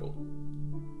Pastor Ebel.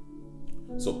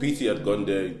 So PT had gone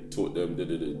there, taught them,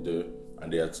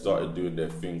 and they had started doing their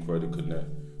thing for the Connect.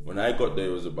 When I got there,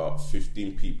 it was about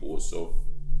 15 people or so.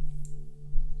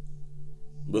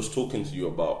 I was talking to you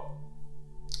about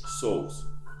souls.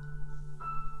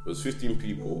 It was 15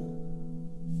 people.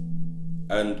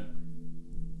 And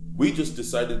we just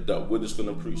decided that we're just going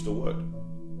to preach the word.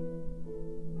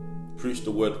 Preach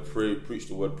the word, pray, preach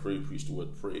the word, pray, preach the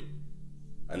word, pray.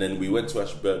 And then we went to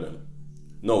Ashburnham.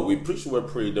 No, we preached the word,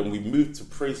 pray, then we moved to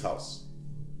Praise House.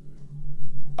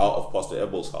 Out of Pastor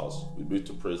Ebel's house, we moved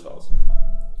to Praise House.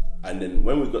 And then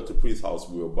when we got to Praise House,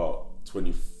 we were about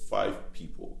 25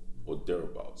 people or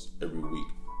thereabouts every week.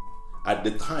 At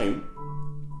the time,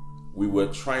 we were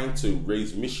trying to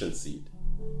raise mission seed.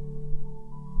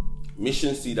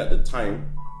 Mission seed at the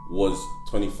time was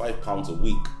 £25 a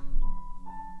week.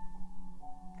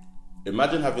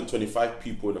 Imagine having 25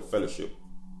 people in a fellowship.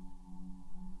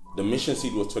 The mission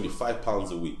seed was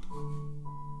 £25 a week.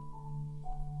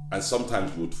 And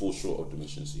sometimes you would fall short of the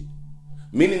mission seed.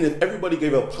 Meaning if everybody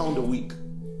gave £1 a week,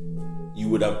 you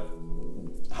would have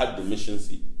had the mission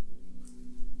seed.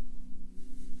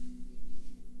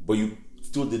 But you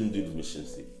still didn't do the mission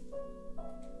seed.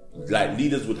 Like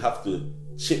leaders would have to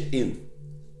chip in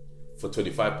for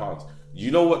 £25.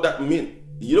 You know what that meant?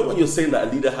 You know when you're saying that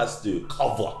a leader has to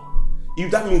cover, if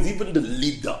that means even the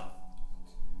leader,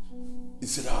 he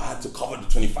said, I had to cover the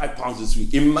 £25 this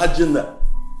week. Imagine that.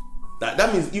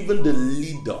 That means even the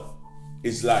leader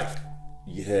is like,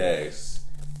 yes,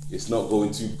 it's not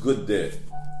going too good there.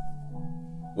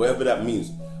 Whatever that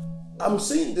means. I'm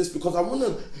saying this because I want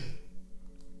to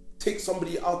take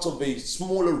somebody out of a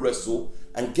smaller wrestle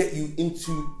and get you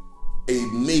into a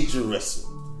major wrestle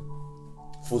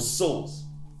for souls.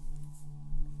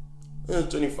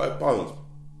 £25.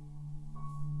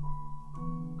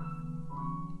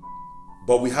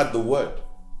 But we had the word.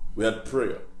 We had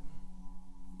prayer.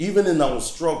 Even in our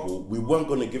struggle, we weren't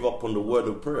going to give up on the word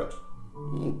of prayer.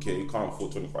 Okay, you can't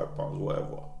afford £25,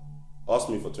 whatever. Ask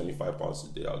me for £25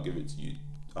 a day, I'll give it to you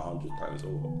 100 times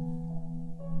over.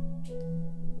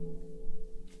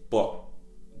 But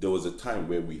there was a time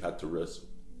where we had to wrestle.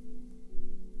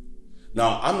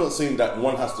 Now, I'm not saying that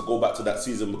one has to go back to that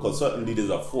season because certain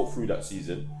leaders have fought through that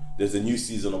season. There's a new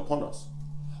season upon us.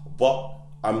 But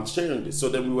I'm sharing this. So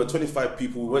then we were 25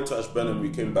 people. We went to Ashburnham and we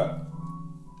came back.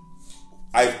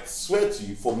 I swear to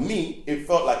you, for me, it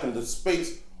felt like in the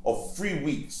space of 3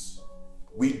 weeks,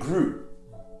 we grew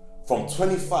from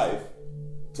 25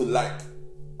 to like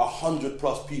 100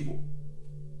 plus people.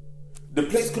 The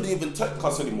place couldn't even take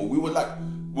us anymore. We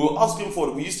were asking for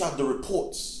it. We used to have the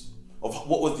reports of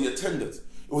what was the attendance.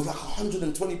 It was like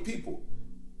 120 people.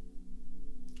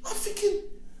 I'm thinking,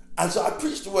 and so I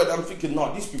preached the word. I'm thinking,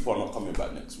 no, these people are not coming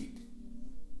back next week.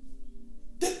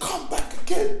 They come back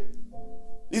again.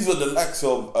 These were the likes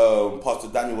of Pastor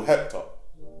Daniel Hector.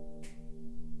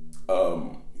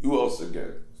 Who else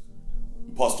again?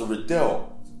 Pastor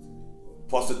Riddell.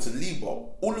 Pastor Taliba.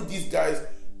 All of these guys,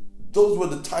 those were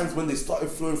the times when they started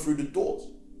flowing through the doors.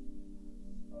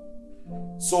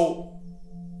 So,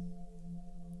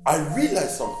 I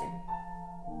realized something.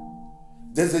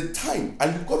 There's a time,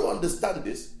 and you've got to understand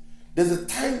this, there's a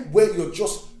time where you're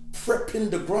just prepping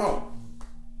the ground.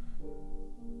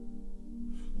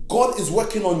 God is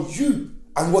working on you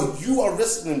and what you are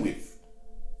wrestling with.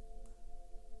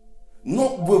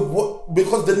 Not with what,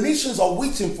 because the nations are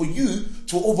waiting for you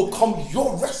to overcome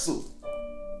your wrestle.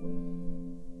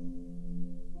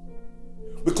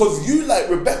 Because you, like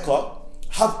Rebecca,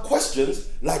 have questions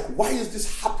like, why is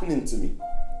this happening to me?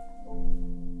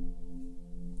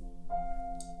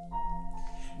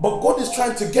 But God is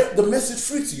trying to get the message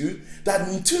through to you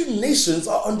that 2 nations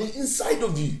are on the inside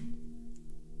of you.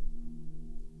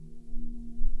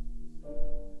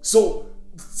 So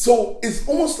it's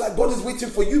almost like God is waiting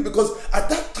for you, because at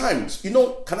that time,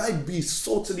 can I be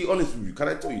totally honest with you? Can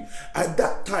I tell you? At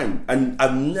that time, and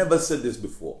I've never said this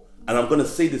before, and I'm going to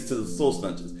say this to the soul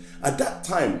snatchers. At that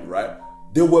time, right,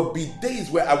 there would be days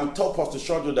where I would tell Pastor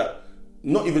Sharjah that,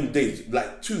 not even days,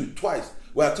 like twice,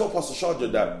 where I tell Pastor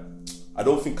Sharjah that I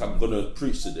don't think I'm going to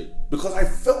preach today. Because I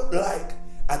felt like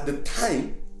at the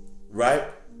time, right,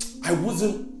 I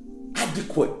wasn't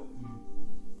adequate.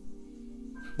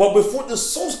 But before the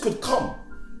souls could come,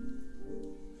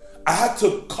 I had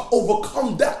to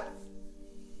overcome that.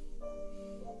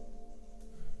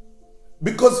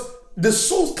 Because the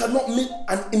souls cannot meet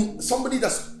somebody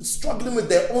that's struggling with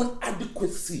their own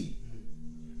adequacy.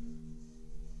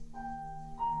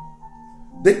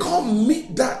 They can't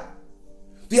meet that.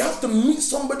 They have to meet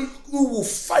somebody who will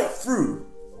fight through.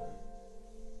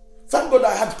 Thank God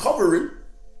I had covering.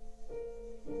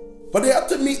 But they have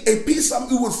to meet a peace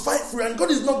who will fight through, and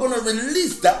God is not going to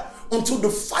release that until the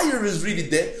fire is really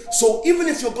there. So even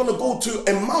if you're going to go to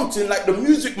a mountain like the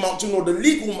music mountain or the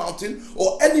legal mountain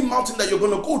or any mountain that you're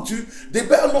going to go to, they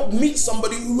better not meet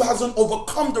somebody who hasn't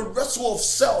overcome the wrestle of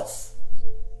self.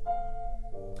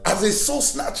 As a soul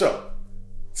snatcher,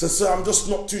 so say, I'm just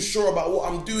not too sure about what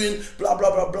I'm doing, blah,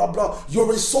 blah, blah, blah, blah.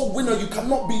 You're a soul winner. You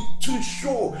cannot be too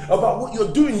sure about what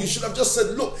you're doing. You should have just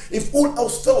said, look, if all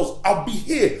else fails, I'll be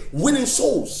here winning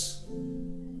souls.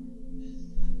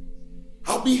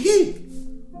 I'll be here.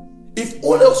 If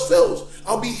all else fails,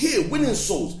 I'll be here winning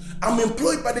souls. I'm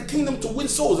employed by the kingdom to win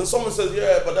souls. And someone says,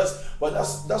 yeah, but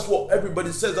that's what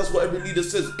everybody says. That's what every leader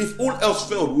says. If all else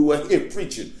failed, we were here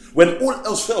preaching. When all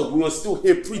else failed, we were still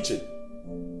here preaching.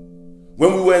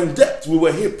 When we were in debt, we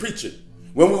were here preaching.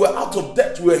 When we were out of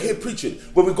debt, we were here preaching.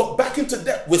 When we got back into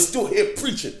debt, we're still here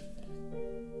preaching.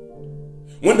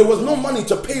 When there was no money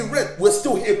to pay rent, we're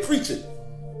still here preaching.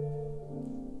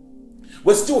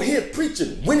 We're still here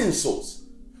preaching, winning souls,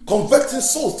 converting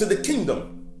souls to the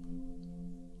kingdom.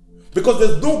 Because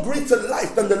there's no greater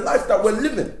life than the life that we're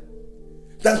living,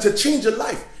 than to change a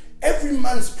life. Every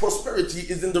man's prosperity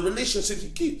is in the relationship he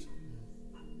keeps,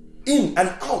 in and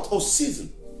out of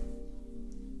season.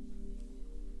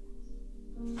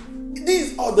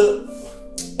 These are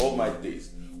oh my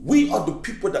days. We are the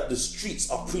people that the streets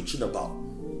are preaching about.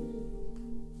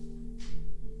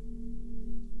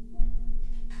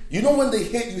 You know when you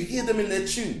hear them in their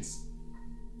tunes.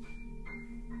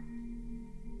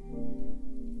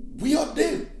 We are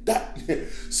there.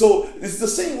 So it's the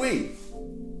same way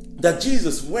that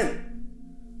Jesus went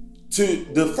to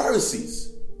the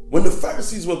Pharisees when the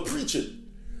Pharisees were preaching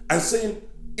and saying,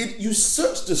 you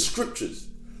search the scriptures,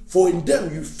 for in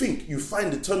them you think you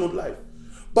find eternal life.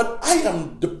 But I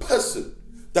am the person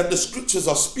that the scriptures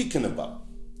are speaking about.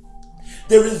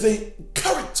 There is a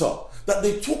character that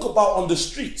they talk about on the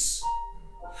streets.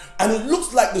 And it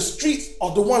looks like the streets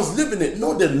are the ones living it.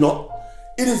 No, they're not.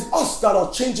 It is us that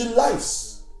are changing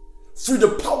lives through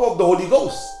the power of the Holy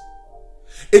Ghost.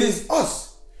 It is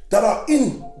us that are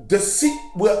in the seat.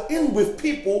 We're in with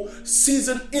people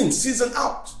season in, season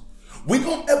out. We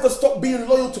don't ever stop being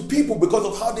loyal to people because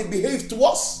of how they behave to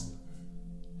us.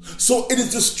 So it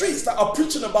is the streets that are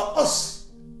preaching about us.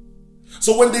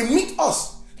 So when they meet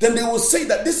us, then they will say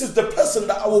that this is the person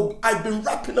that I've been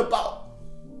rapping about.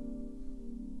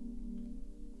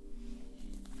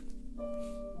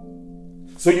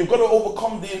 So you've got to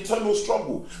overcome the internal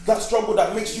struggle. That struggle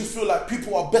that makes you feel like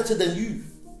people are better than you,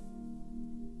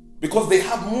 because they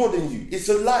have more than you. It's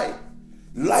a lie.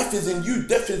 Life is in you,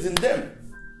 death is in them.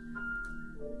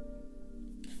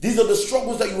 These are the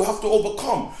struggles that you have to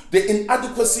overcome. The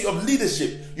inadequacy of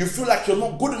leadership. You feel like you're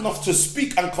not good enough to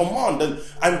speak and command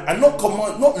and not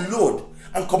command, not Lord,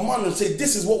 and command and say,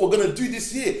 this is what we're going to do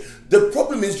this year. The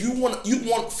problem is you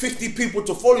want 50 people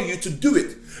to follow you to do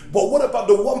it. But what about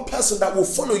the one person that will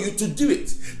follow you to do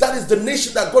it? That is the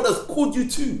nation that God has called you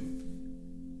to.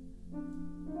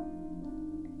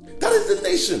 That is the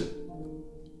nation.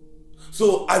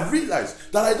 So I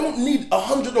realized that I don't need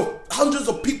hundreds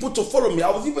of people to follow me. I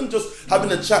was even just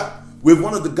having a chat with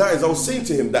one of the guys. I was saying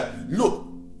to him that, look,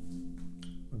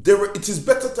 it is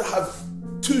better to have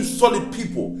 2 solid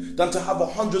people than to have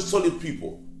 100 solid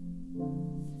people.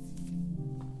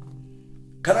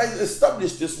 Can I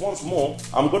establish this once more?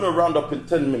 I'm going to round up in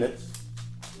 10 minutes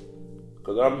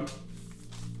because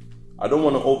I don't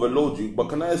want to overload you, but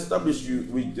can I establish you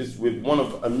with this with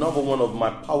another one of my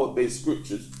power-based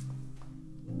scriptures?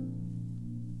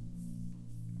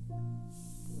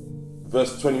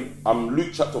 Verse 20,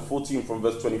 Luke chapter 14 from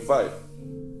verse 25.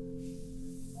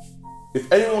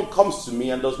 If anyone comes to me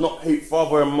and does not hate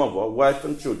father and mother, wife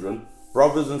and children,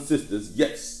 brothers and sisters,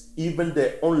 yes, even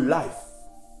their own life.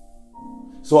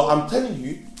 So I'm telling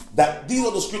you that these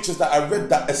are the scriptures that I read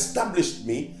that established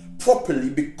me properly,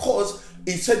 because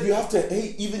he said you have to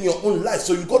hate even your own life.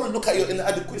 So you've got to look at your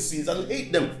inadequacies and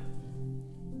hate them.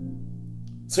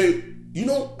 So,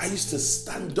 I used to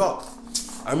stand up.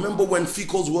 I remember when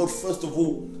Fico's World first of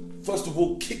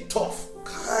all kicked off.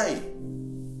 Kai.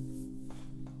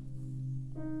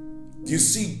 You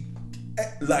see,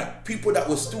 like people that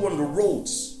were still on the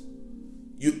roads.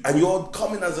 You're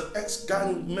coming as an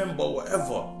ex-gang member,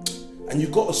 whatever, and you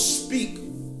got to speak,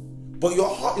 but your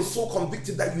heart is so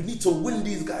convicted that you need to win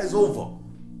these guys over.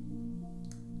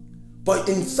 But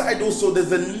inside also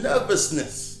there's a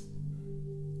nervousness.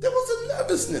 There was a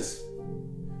nervousness.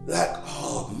 Like,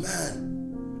 oh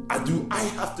man, I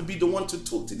have to be the one to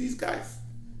talk to these guys?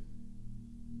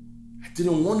 I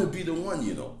didn't want to be the one,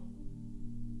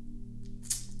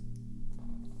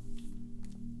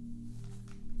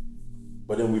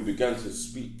 But then we began to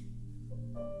speak.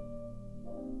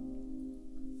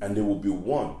 And there will be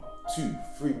 1, 2,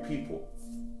 3 people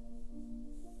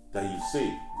that you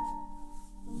save.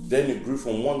 Then it grew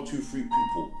from 1, 2, 3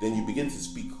 people. Then you begin to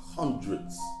speak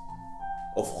hundreds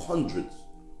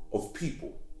of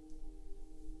people.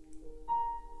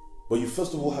 But you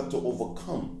first of all have to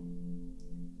overcome.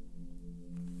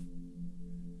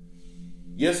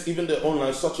 Yes, even their own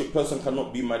life, such a person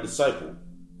cannot be my disciple.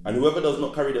 And whoever does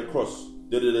not carry their cross,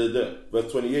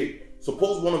 verse 28.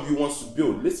 Suppose one of you wants to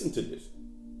build. Listen to this.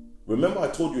 Remember I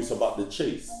told you it's about the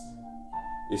chase.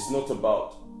 It's not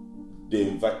about the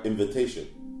invitation.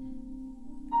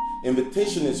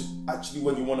 Invitation is actually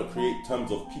when you want to create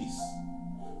terms of peace.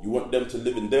 You want them to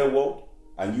live in their world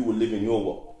and you will live in your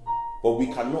world. But we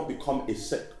cannot become a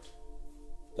sect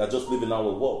that just live in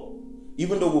our world.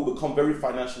 Even though we'll become very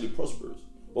financially prosperous.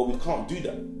 But we can't do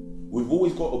that. We've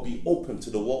always got to be open to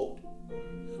the world.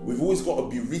 We've always got to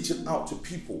be reaching out to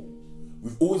people.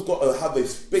 We've always got to have a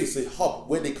space, a hub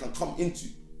where they can come into.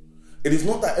 It is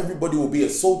not that everybody will be a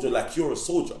soldier like you're a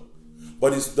soldier,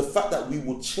 but it's the fact that we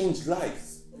will change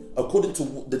lives according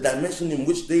to the dimension in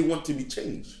which they want to be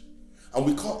changed. And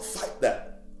we can't fight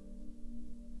that.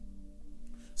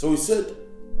 So he said,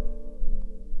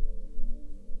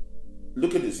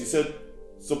 look at this. He said,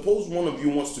 suppose one of you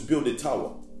wants to build a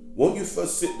tower. Won't you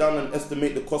first sit down and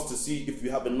estimate the cost to see if you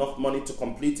have enough money to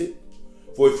complete it?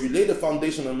 For if you lay the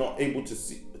foundation and not able to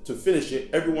finish it,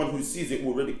 everyone who sees it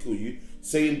will ridicule you,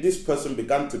 saying this person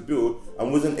began to build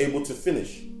and wasn't able to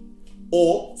finish.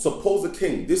 Or suppose a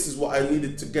king, this is what I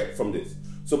needed to get from this.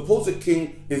 Suppose a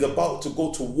king is about to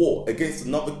go to war against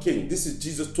another king. This is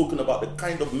Jesus talking about the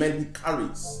kind of men he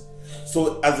carries.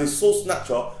 So as a soul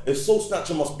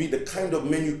snatcher must be the kind of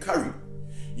men you carry.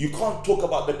 You can't talk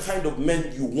about the kind of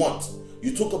men you want.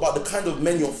 You talk about the kind of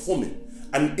men you're forming.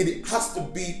 And it has to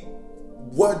be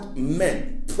word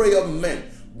men, prayer men.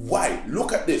 Why?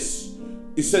 Look at this.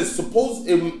 It says, suppose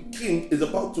a king is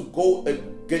about to go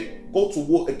to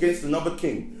war against another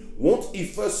king. Won't he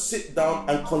first sit down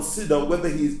and consider whether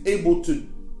he is able to,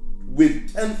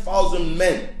 with 10,000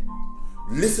 men?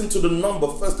 Listen to the number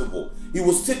first of all. He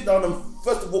will sit down and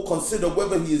first of all consider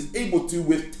whether he is able to,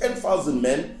 with 10,000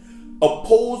 men,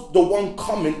 oppose the one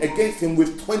coming against him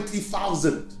with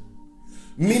 20,000.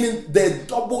 Meaning they're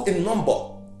double in number,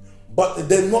 but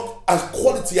they're not as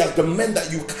quality as the men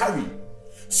that you carry.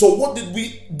 So what did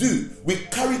we do? We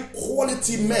carried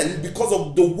quality men because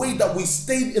of the way that we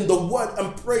stayed in the word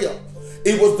and prayer.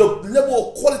 It was the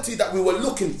level of quality that we were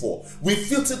looking for. We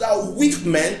filtered out weak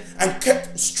men and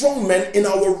kept strong men in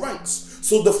our ranks.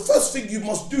 So the first thing you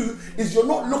must do is you're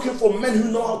not looking for men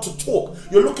who know how to talk.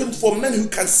 You're looking for men who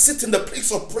can sit in the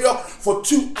place of prayer for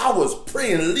 2 hours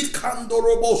praying.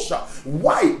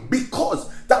 Why? Because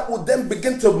that will then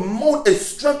begin to mold a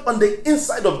strength on the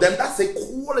inside of them. That's a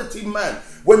quality man.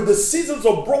 When the seasons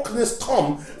of brokenness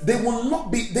come, they will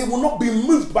not be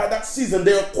moved by that season.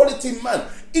 They are a quality man.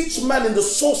 Each man in the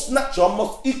soul snatcher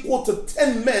must equal to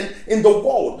 10 men in the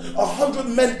world, 100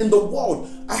 men in the world.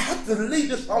 I have to lay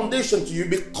this foundation to you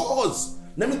because,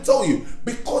 let me tell you,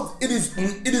 because it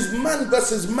is man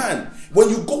versus man. When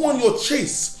you go on your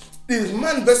chase, it is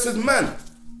man versus man.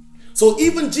 So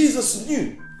even Jesus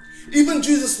knew. Even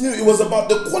Jesus knew it was about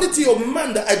the quality of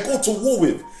man that I go to war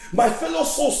with. My fellow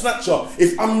soul snatcher,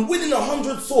 if I'm winning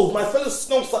 100 souls, my fellow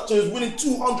soul snatcher is winning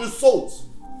 200 souls.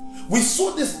 We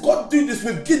saw this, God do this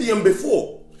with Gideon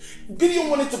before. Gideon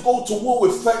wanted to go to war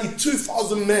with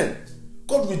 32,000 men.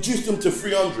 God reduced him to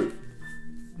 300.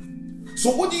 So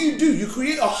what do? You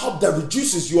create a hub that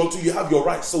reduces you until you have your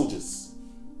right soldiers.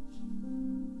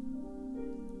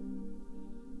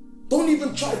 Don't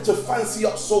even try to fancy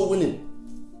up soul winning,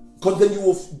 because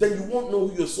then you won't know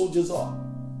who your soldiers are.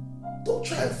 Don't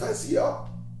try and fancy it up.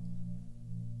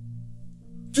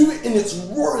 Do it in its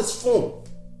rawest form,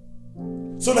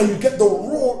 so that you get the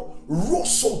raw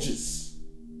soldiers.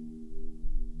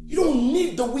 You don't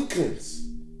need the weaklings.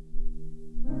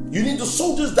 You need the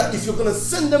soldiers that if you're going to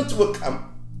send them to a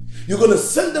camp, you're going to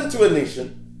send them to a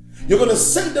nation, you're going to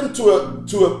send them to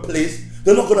a place,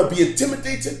 they're not going to be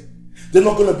intimidated, they're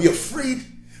not going to be afraid,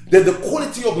 they're the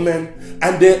quality of men,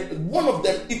 and one of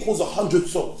them equals 100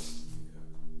 souls.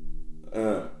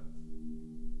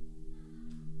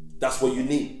 That's what you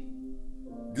need.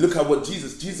 Look at what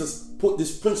Jesus put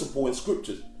this principle in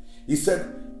scriptures. He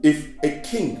said, if a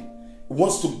king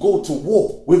wants to go to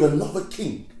war with another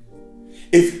king,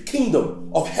 if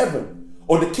kingdom of heaven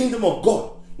or the kingdom of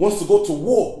God wants to go to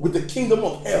war with the kingdom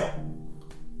of hell,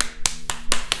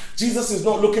 Jesus is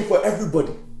not looking for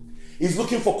everybody. He's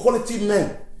looking for quality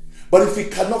men. But if he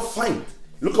cannot find,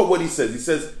 look at what he says. He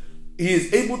says he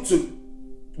is able to,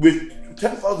 with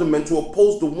 10,000 men, to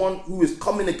oppose the one who is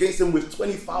coming against him with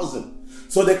 20,000.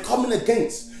 So they're coming with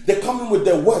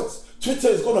their words. Twitter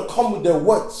is going to come with their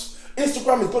words.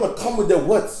 Instagram is going to come with their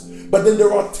words. But then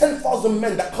there are 10,000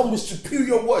 men that come with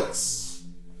superior words.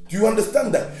 Do you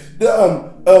understand that?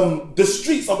 The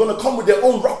streets are going to come with their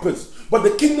own rappers. But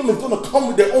the kingdom is going to come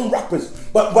with their own rappers.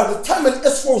 But by the time an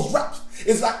S4's rap,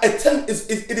 it's like it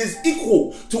is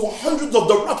equal to hundreds of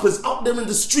the rappers out there in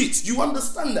the streets. Do you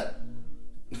understand that?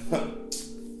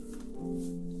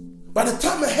 By the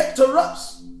time a Hector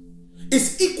raps,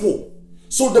 it's equal.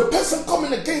 So the person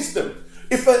coming against them,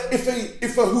 if a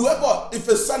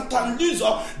Santan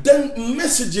loser then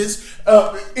messages,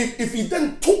 if he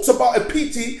then talks about a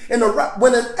PT in a rap,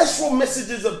 when an Esro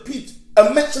messages a PT,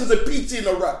 mentions a PT in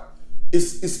a rap,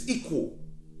 it's equal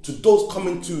to those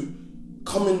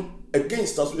coming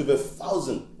against us with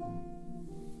 1,000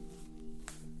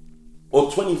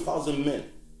 or 20,000 men.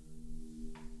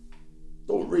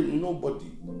 Don't rate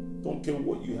nobody. Don't care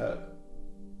what you have.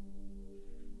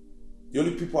 The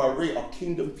only people I rate are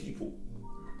kingdom people.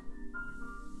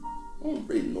 Don't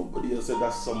rate nobody else. Say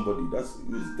that's somebody.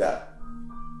 Who's that?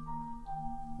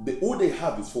 All they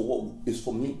have is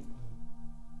for me.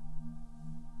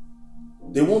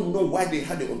 They won't know why they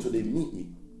had it until they meet me.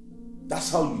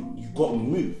 That's how you got to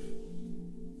move.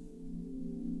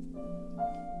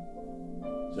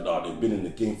 Said, they've been in the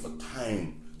game for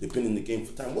time.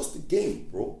 What's the game,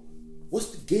 bro?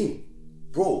 What's the game?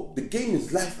 Bro, the game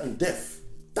is life and death.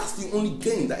 That's the only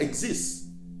game that exists.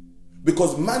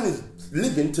 Because man is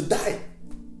living to die.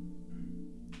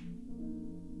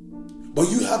 But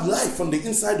you have life on the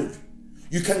inside of you.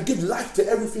 You can give life to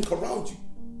everything around you.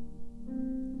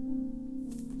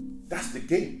 That's the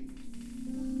game.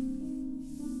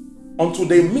 Until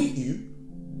they meet you,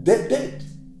 they're dead.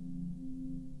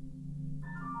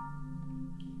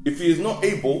 If he is not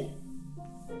able,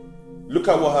 look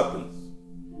at what happens.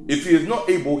 If he is not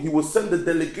able, he will send a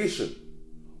delegation,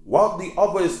 while the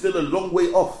other is still a long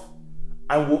way off,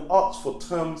 and will ask for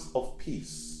terms of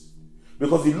peace.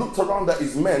 Because he looked around at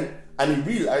his men and he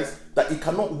realized that he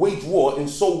cannot wage war in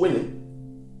soul winning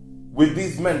with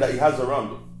these men that he has around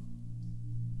him.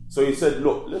 So he said,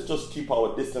 look, let's just keep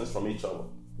our distance from each other.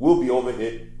 We'll be over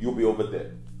here, you'll be over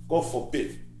there. God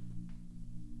forbid.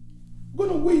 We're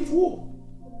going to wage war.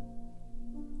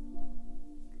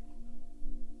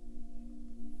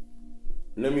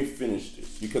 Let me finish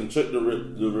this. You can check the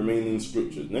remaining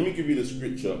scriptures. Let me give you the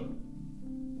scripture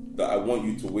that I want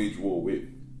you to wage war with.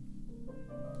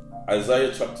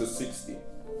 Isaiah chapter 60.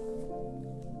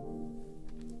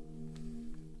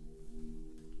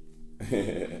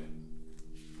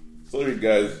 Sorry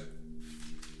guys,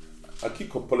 I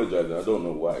keep apologizing. I don't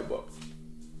know why, but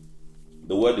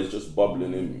the word is just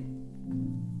bubbling in me.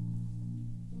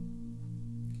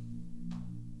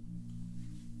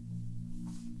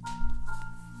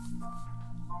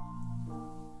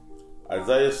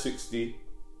 Isaiah 60,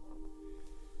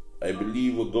 I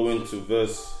believe we're going to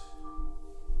verse,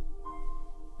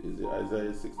 is it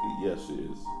Isaiah 60? Yes, it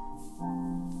is.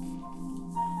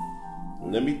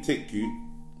 Let me take you,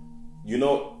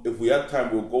 if we had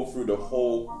time, we'll go through the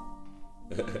whole,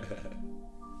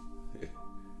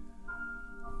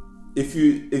 If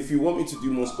you want me to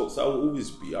do more scopes, I will always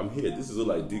be. I'm here. This is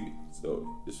all I do.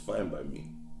 So it's fine by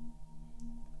me.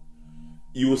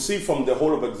 You will see from the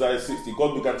whole of Isaiah 60,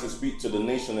 God began to speak to the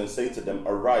nation and say to them,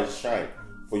 arise, shine,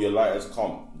 for your light has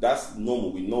come. That's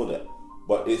normal, we know that.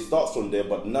 But it starts from there,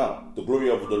 but now the glory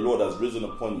of the Lord has risen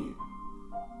upon you.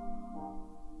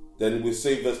 Then we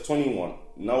say verse 21.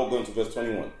 Now we're going to verse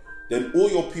 21. Then all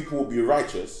your people will be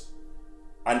righteous,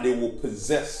 and they will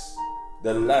possess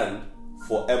the land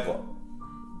forever.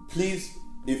 Please,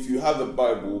 if you have a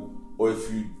Bible or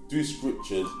if you do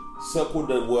scriptures, circle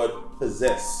the word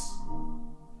possess.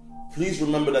 Please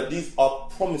remember that these are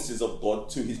promises of God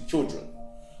to his children.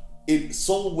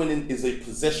 Soul winning is a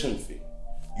possession thing.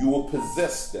 You will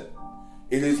possess them.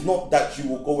 It is not that you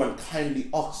will go and kindly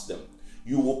ask them.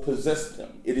 You will possess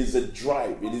them. It is a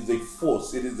drive. It is a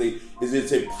force. It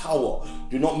is a power.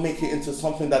 Do not make it into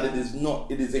something that it is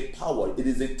not. It is a power. It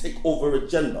is a takeover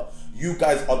agenda. You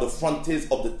guys are the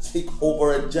frontiers of the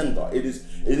takeover agenda. It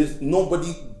is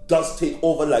nobody does take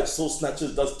over like Soul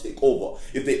Snatchers does take over.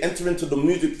 If they enter into the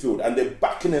music field and they're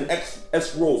backing an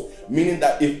S-Rose, meaning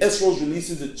that if S-Rose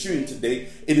releases a tune today,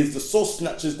 it is the Soul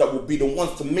Snatchers that will be the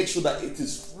ones to make sure that it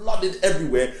is flooded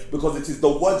everywhere, because it is the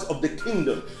words of the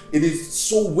kingdom. It is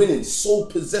soul winning, soul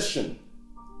possession.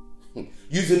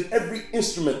 Using every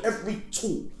instrument, every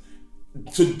tool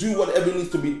to do whatever needs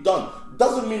to be done.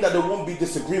 Doesn't mean that there won't be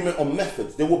disagreement on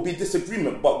methods. There will be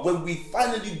disagreement, but when we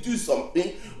finally do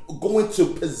something, we're going to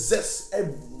possess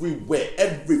everywhere,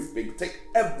 everything, take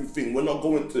everything. We're not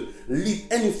going to leave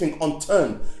anything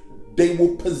unturned. They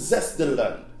will possess the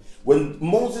land. When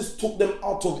Moses took them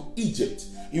out of Egypt,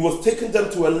 he was taking them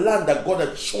to a land that God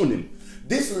had shown him.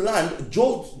 This land,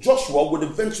 Joshua would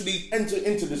eventually enter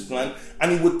into this land,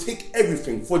 and he would take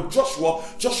everything. For Joshua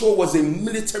was a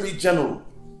military general.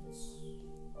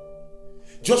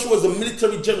 Joshua was a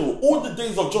military general. All the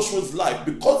days of Joshua's life,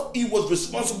 because he was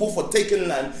responsible for taking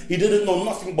land, he didn't know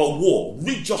nothing but war.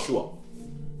 Read Joshua.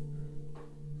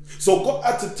 So God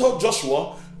had to tell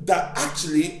Joshua that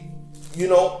actually,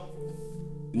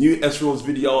 new S-Rose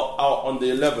video out on the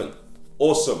 11th.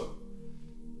 Awesome.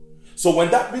 So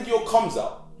when that video comes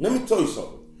out, let me tell you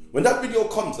something. When that video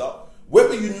comes out,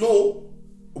 whether you know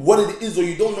what it is or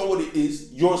you don't know what it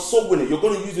is, you're a soul winner. You're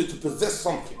going to use it to possess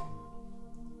something.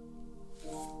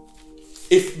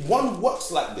 If one works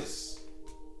like this,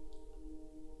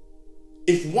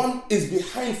 if one is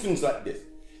behind things like this,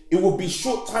 it will be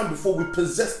short time before we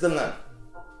possess the land.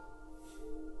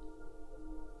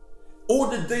 All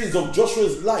the days of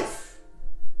Joshua's life,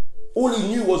 all he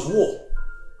knew was war.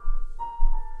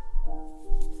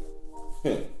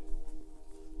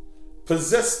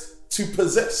 Possessed to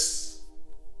possess.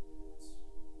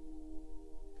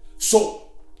 So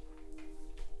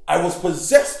I was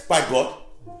possessed by God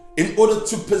in order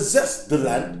to possess the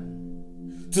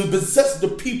land, to possess the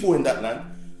people in that land.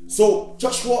 So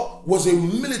Joshua was a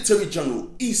military general.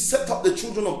 He set up the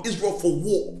children of Israel for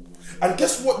war. And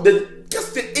guess what?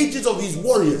 Guess the ages of these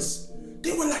warriors.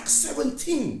 They were like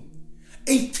 17,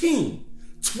 18,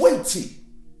 20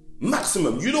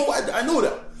 maximum. You know why I know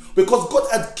that? Because God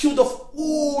had killed off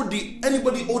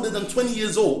anybody older than 20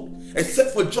 years old,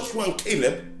 except for Joshua and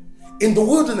Caleb, in the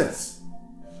wilderness.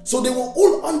 So they were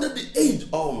all under the age.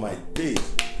 Oh my days.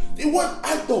 They weren't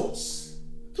adults.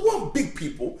 They weren't big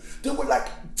people. They were like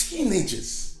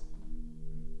teenagers.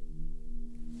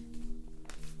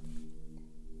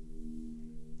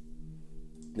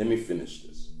 Let me finish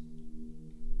this.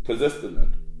 Possess the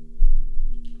land.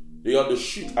 They are the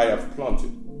shoot I have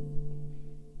planted.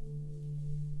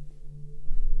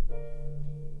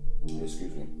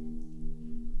 Excuse me.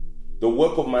 The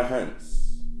work of my hands.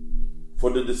 For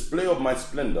the display of my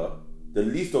splendor, the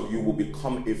least of you will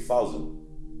become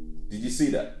 1,000. Did you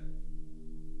see that?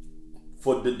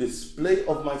 For the display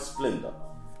of my splendor,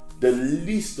 the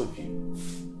least of you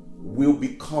will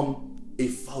become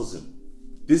 1,000.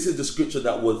 This is the scripture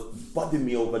that was budding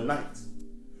me overnight.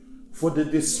 For the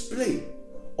display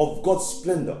of God's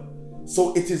splendor.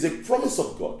 So it is a promise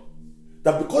of God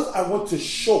that because I want to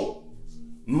show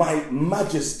my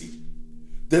majesty,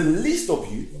 the least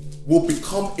of you will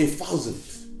become 1,000.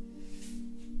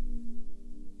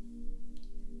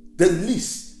 The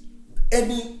least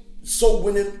any soul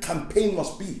winning campaign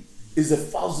must be is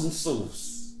 1,000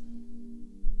 souls.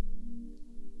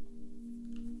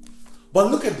 But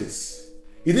look at this.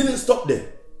 He didn't stop there.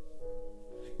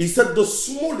 He said the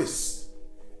smallest,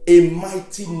 a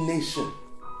mighty nation.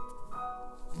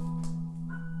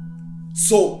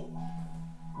 So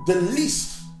the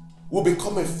least will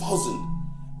become 1,000.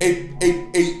 A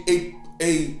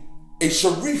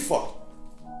Sharifa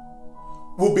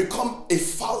will become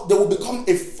there will become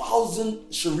 1,000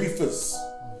 Sharifas.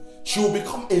 She will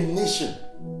become a nation.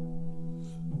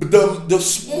 The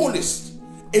smallest,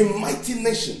 a mighty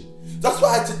nation. That's why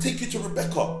I had to take you to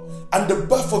Rebecca and the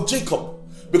birth of Jacob.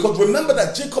 Because remember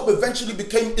that Jacob eventually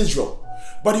became Israel.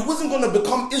 But he wasn't going to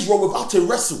become Israel without a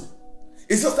wrestle.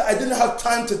 It's just that I didn't have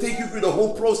time to take you through the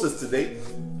whole process today.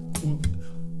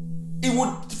 It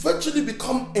would eventually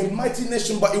become a mighty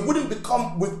nation, but it wouldn't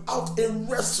become without a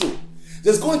wrestle.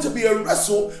 There's going to be a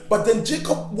wrestle, but then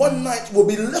Jacob one night will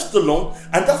be left alone.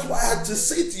 And that's why I had to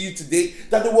say to you today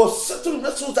that there were certain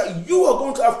wrestles that you are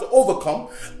going to have to overcome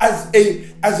as a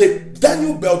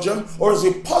Daniel Belgium, or as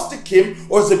a Pastor Kim,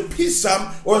 or as a P.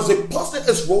 Sam, or as a Pastor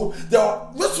Esro. There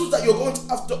are wrestles that you're going to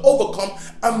have to overcome.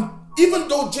 And even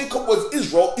though Jacob was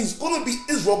Israel, he's going to be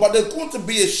Israel, but there's going to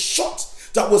be a shot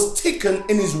that was taken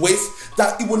in his waist,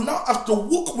 that he will now have to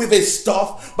walk with a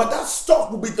staff, but that staff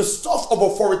will be the staff of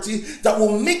authority that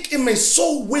will make him a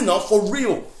soul winner for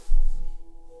real.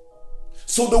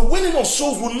 So the winning of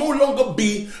souls will no longer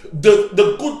be the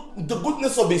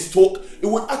goodness of his talk, it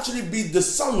will actually be the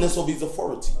soundness of his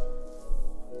authority.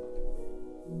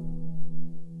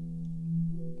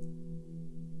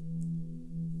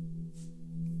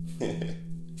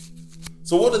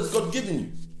 So what has God given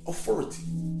you? Authority.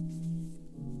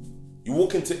 You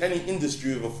walk into any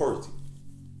industry with authority.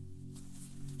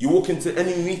 You walk into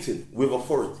any meeting with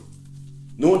authority,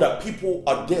 knowing that people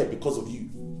are there because of you.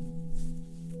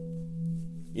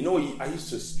 You know, I used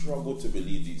to struggle to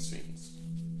believe these things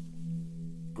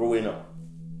growing up.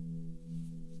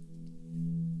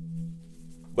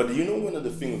 But you know, one of the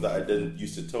things that I then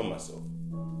used to tell myself,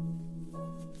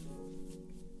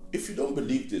 if you don't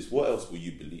believe this, what else will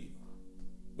you believe?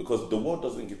 Because the world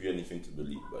doesn't give you anything to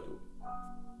believe, by the way.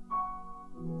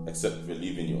 Except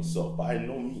believe in yourself. But I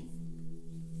know me.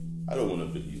 I don't want to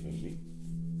believe in me.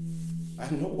 I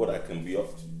know what I can be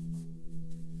up to.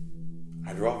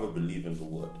 I'd rather believe in the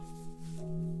word.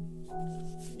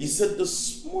 He said, the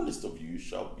smallest of you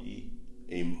shall be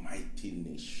a mighty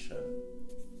nation.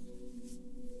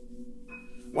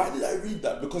 Why did I read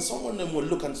that? Because some of them will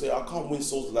look and say, I can't win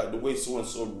souls like the way so and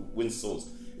so wins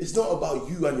souls. It's not about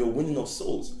you and your winning of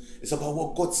souls. It's about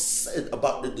what God said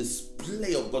about the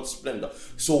display of God's splendor.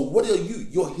 So what are you?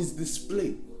 You're his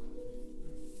display.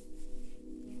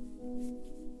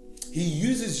 He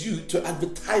uses you to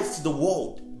advertise to the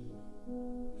world.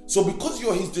 So because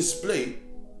you're his display,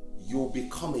 you'll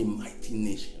become a mighty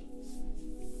nation.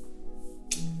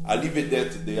 I'll leave it there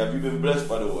today. Have you been blessed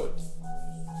by the word?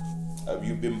 Have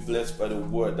you been blessed by the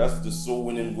word? That's the soul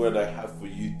winning word I have for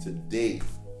you today.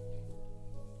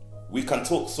 We can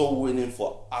talk soul winning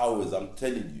for hours, I'm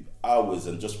telling you, hours,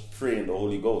 and just pray in the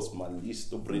Holy Ghost. And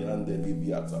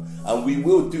we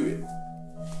will do it.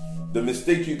 The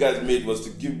mistake you guys made was to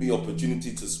give me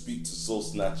opportunity to speak to soul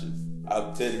snatchers.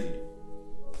 I'm telling you.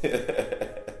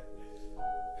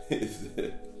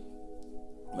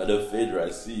 Madam Phaedra,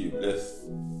 I see you, blessed.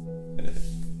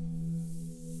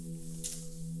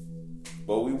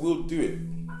 But we will do it.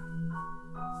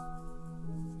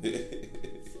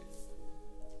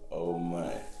 Oh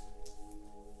my.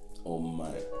 Oh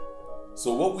my.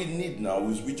 So what we need now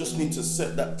is we just need to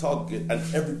set that target and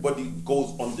everybody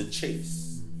goes on the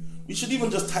chase. We should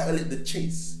even just title it the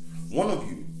chase. One of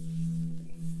you.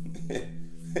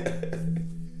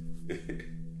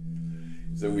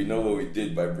 So we know what we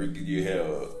did by bringing you here.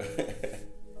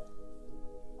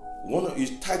 One of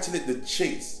you title it the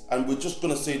chase, and we're just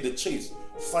gonna say the chase.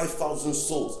 5,000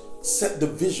 souls. Set the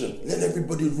vision. Let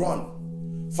everybody run.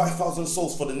 5,000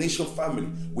 souls for the nation family.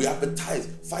 We advertise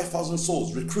 5,000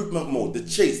 souls, recruitment mode, the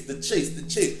chase,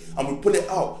 and we put it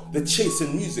out. The chase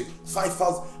in music,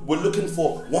 5,000. We're looking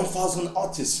for 1,000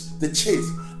 artists, the chase,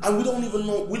 and we don't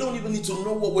even need to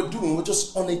know what we're doing. We're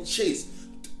just on a chase.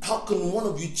 How can one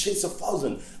of you chase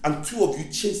 1,000 and two of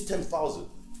you chase 10,000?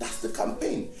 That's the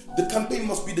campaign. The campaign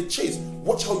must be the chase.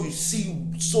 Watch how you see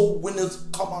soul winners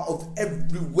come out of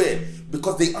everywhere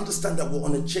because they understand that we're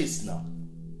on a chase now.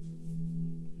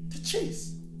 The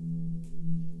chase.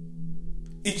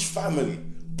 Each family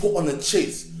put on a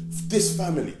chase. This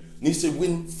family needs to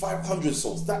win 500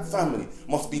 souls. That family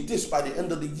must be this by the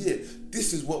end of the year.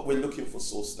 This is what we're looking for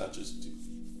soul snatchers to do.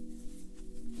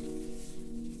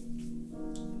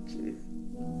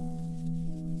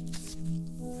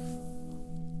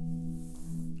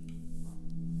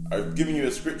 I've given you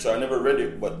a scripture, I never read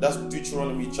it, but that's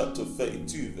Deuteronomy chapter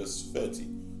 32, verse 30.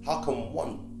 How can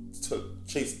one to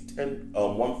chase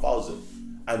 1,000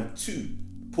 and two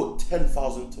put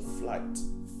 10,000 to flight?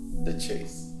 The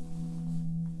chase.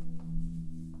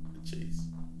 The chase.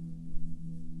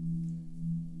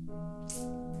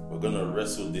 We're gonna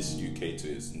wrestle this UK to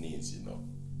its knees, you know.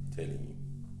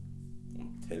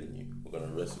 I'm telling you, we're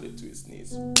gonna wrestle it to its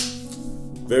knees.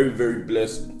 Very, very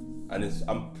blessed, and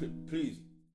I'm pleased.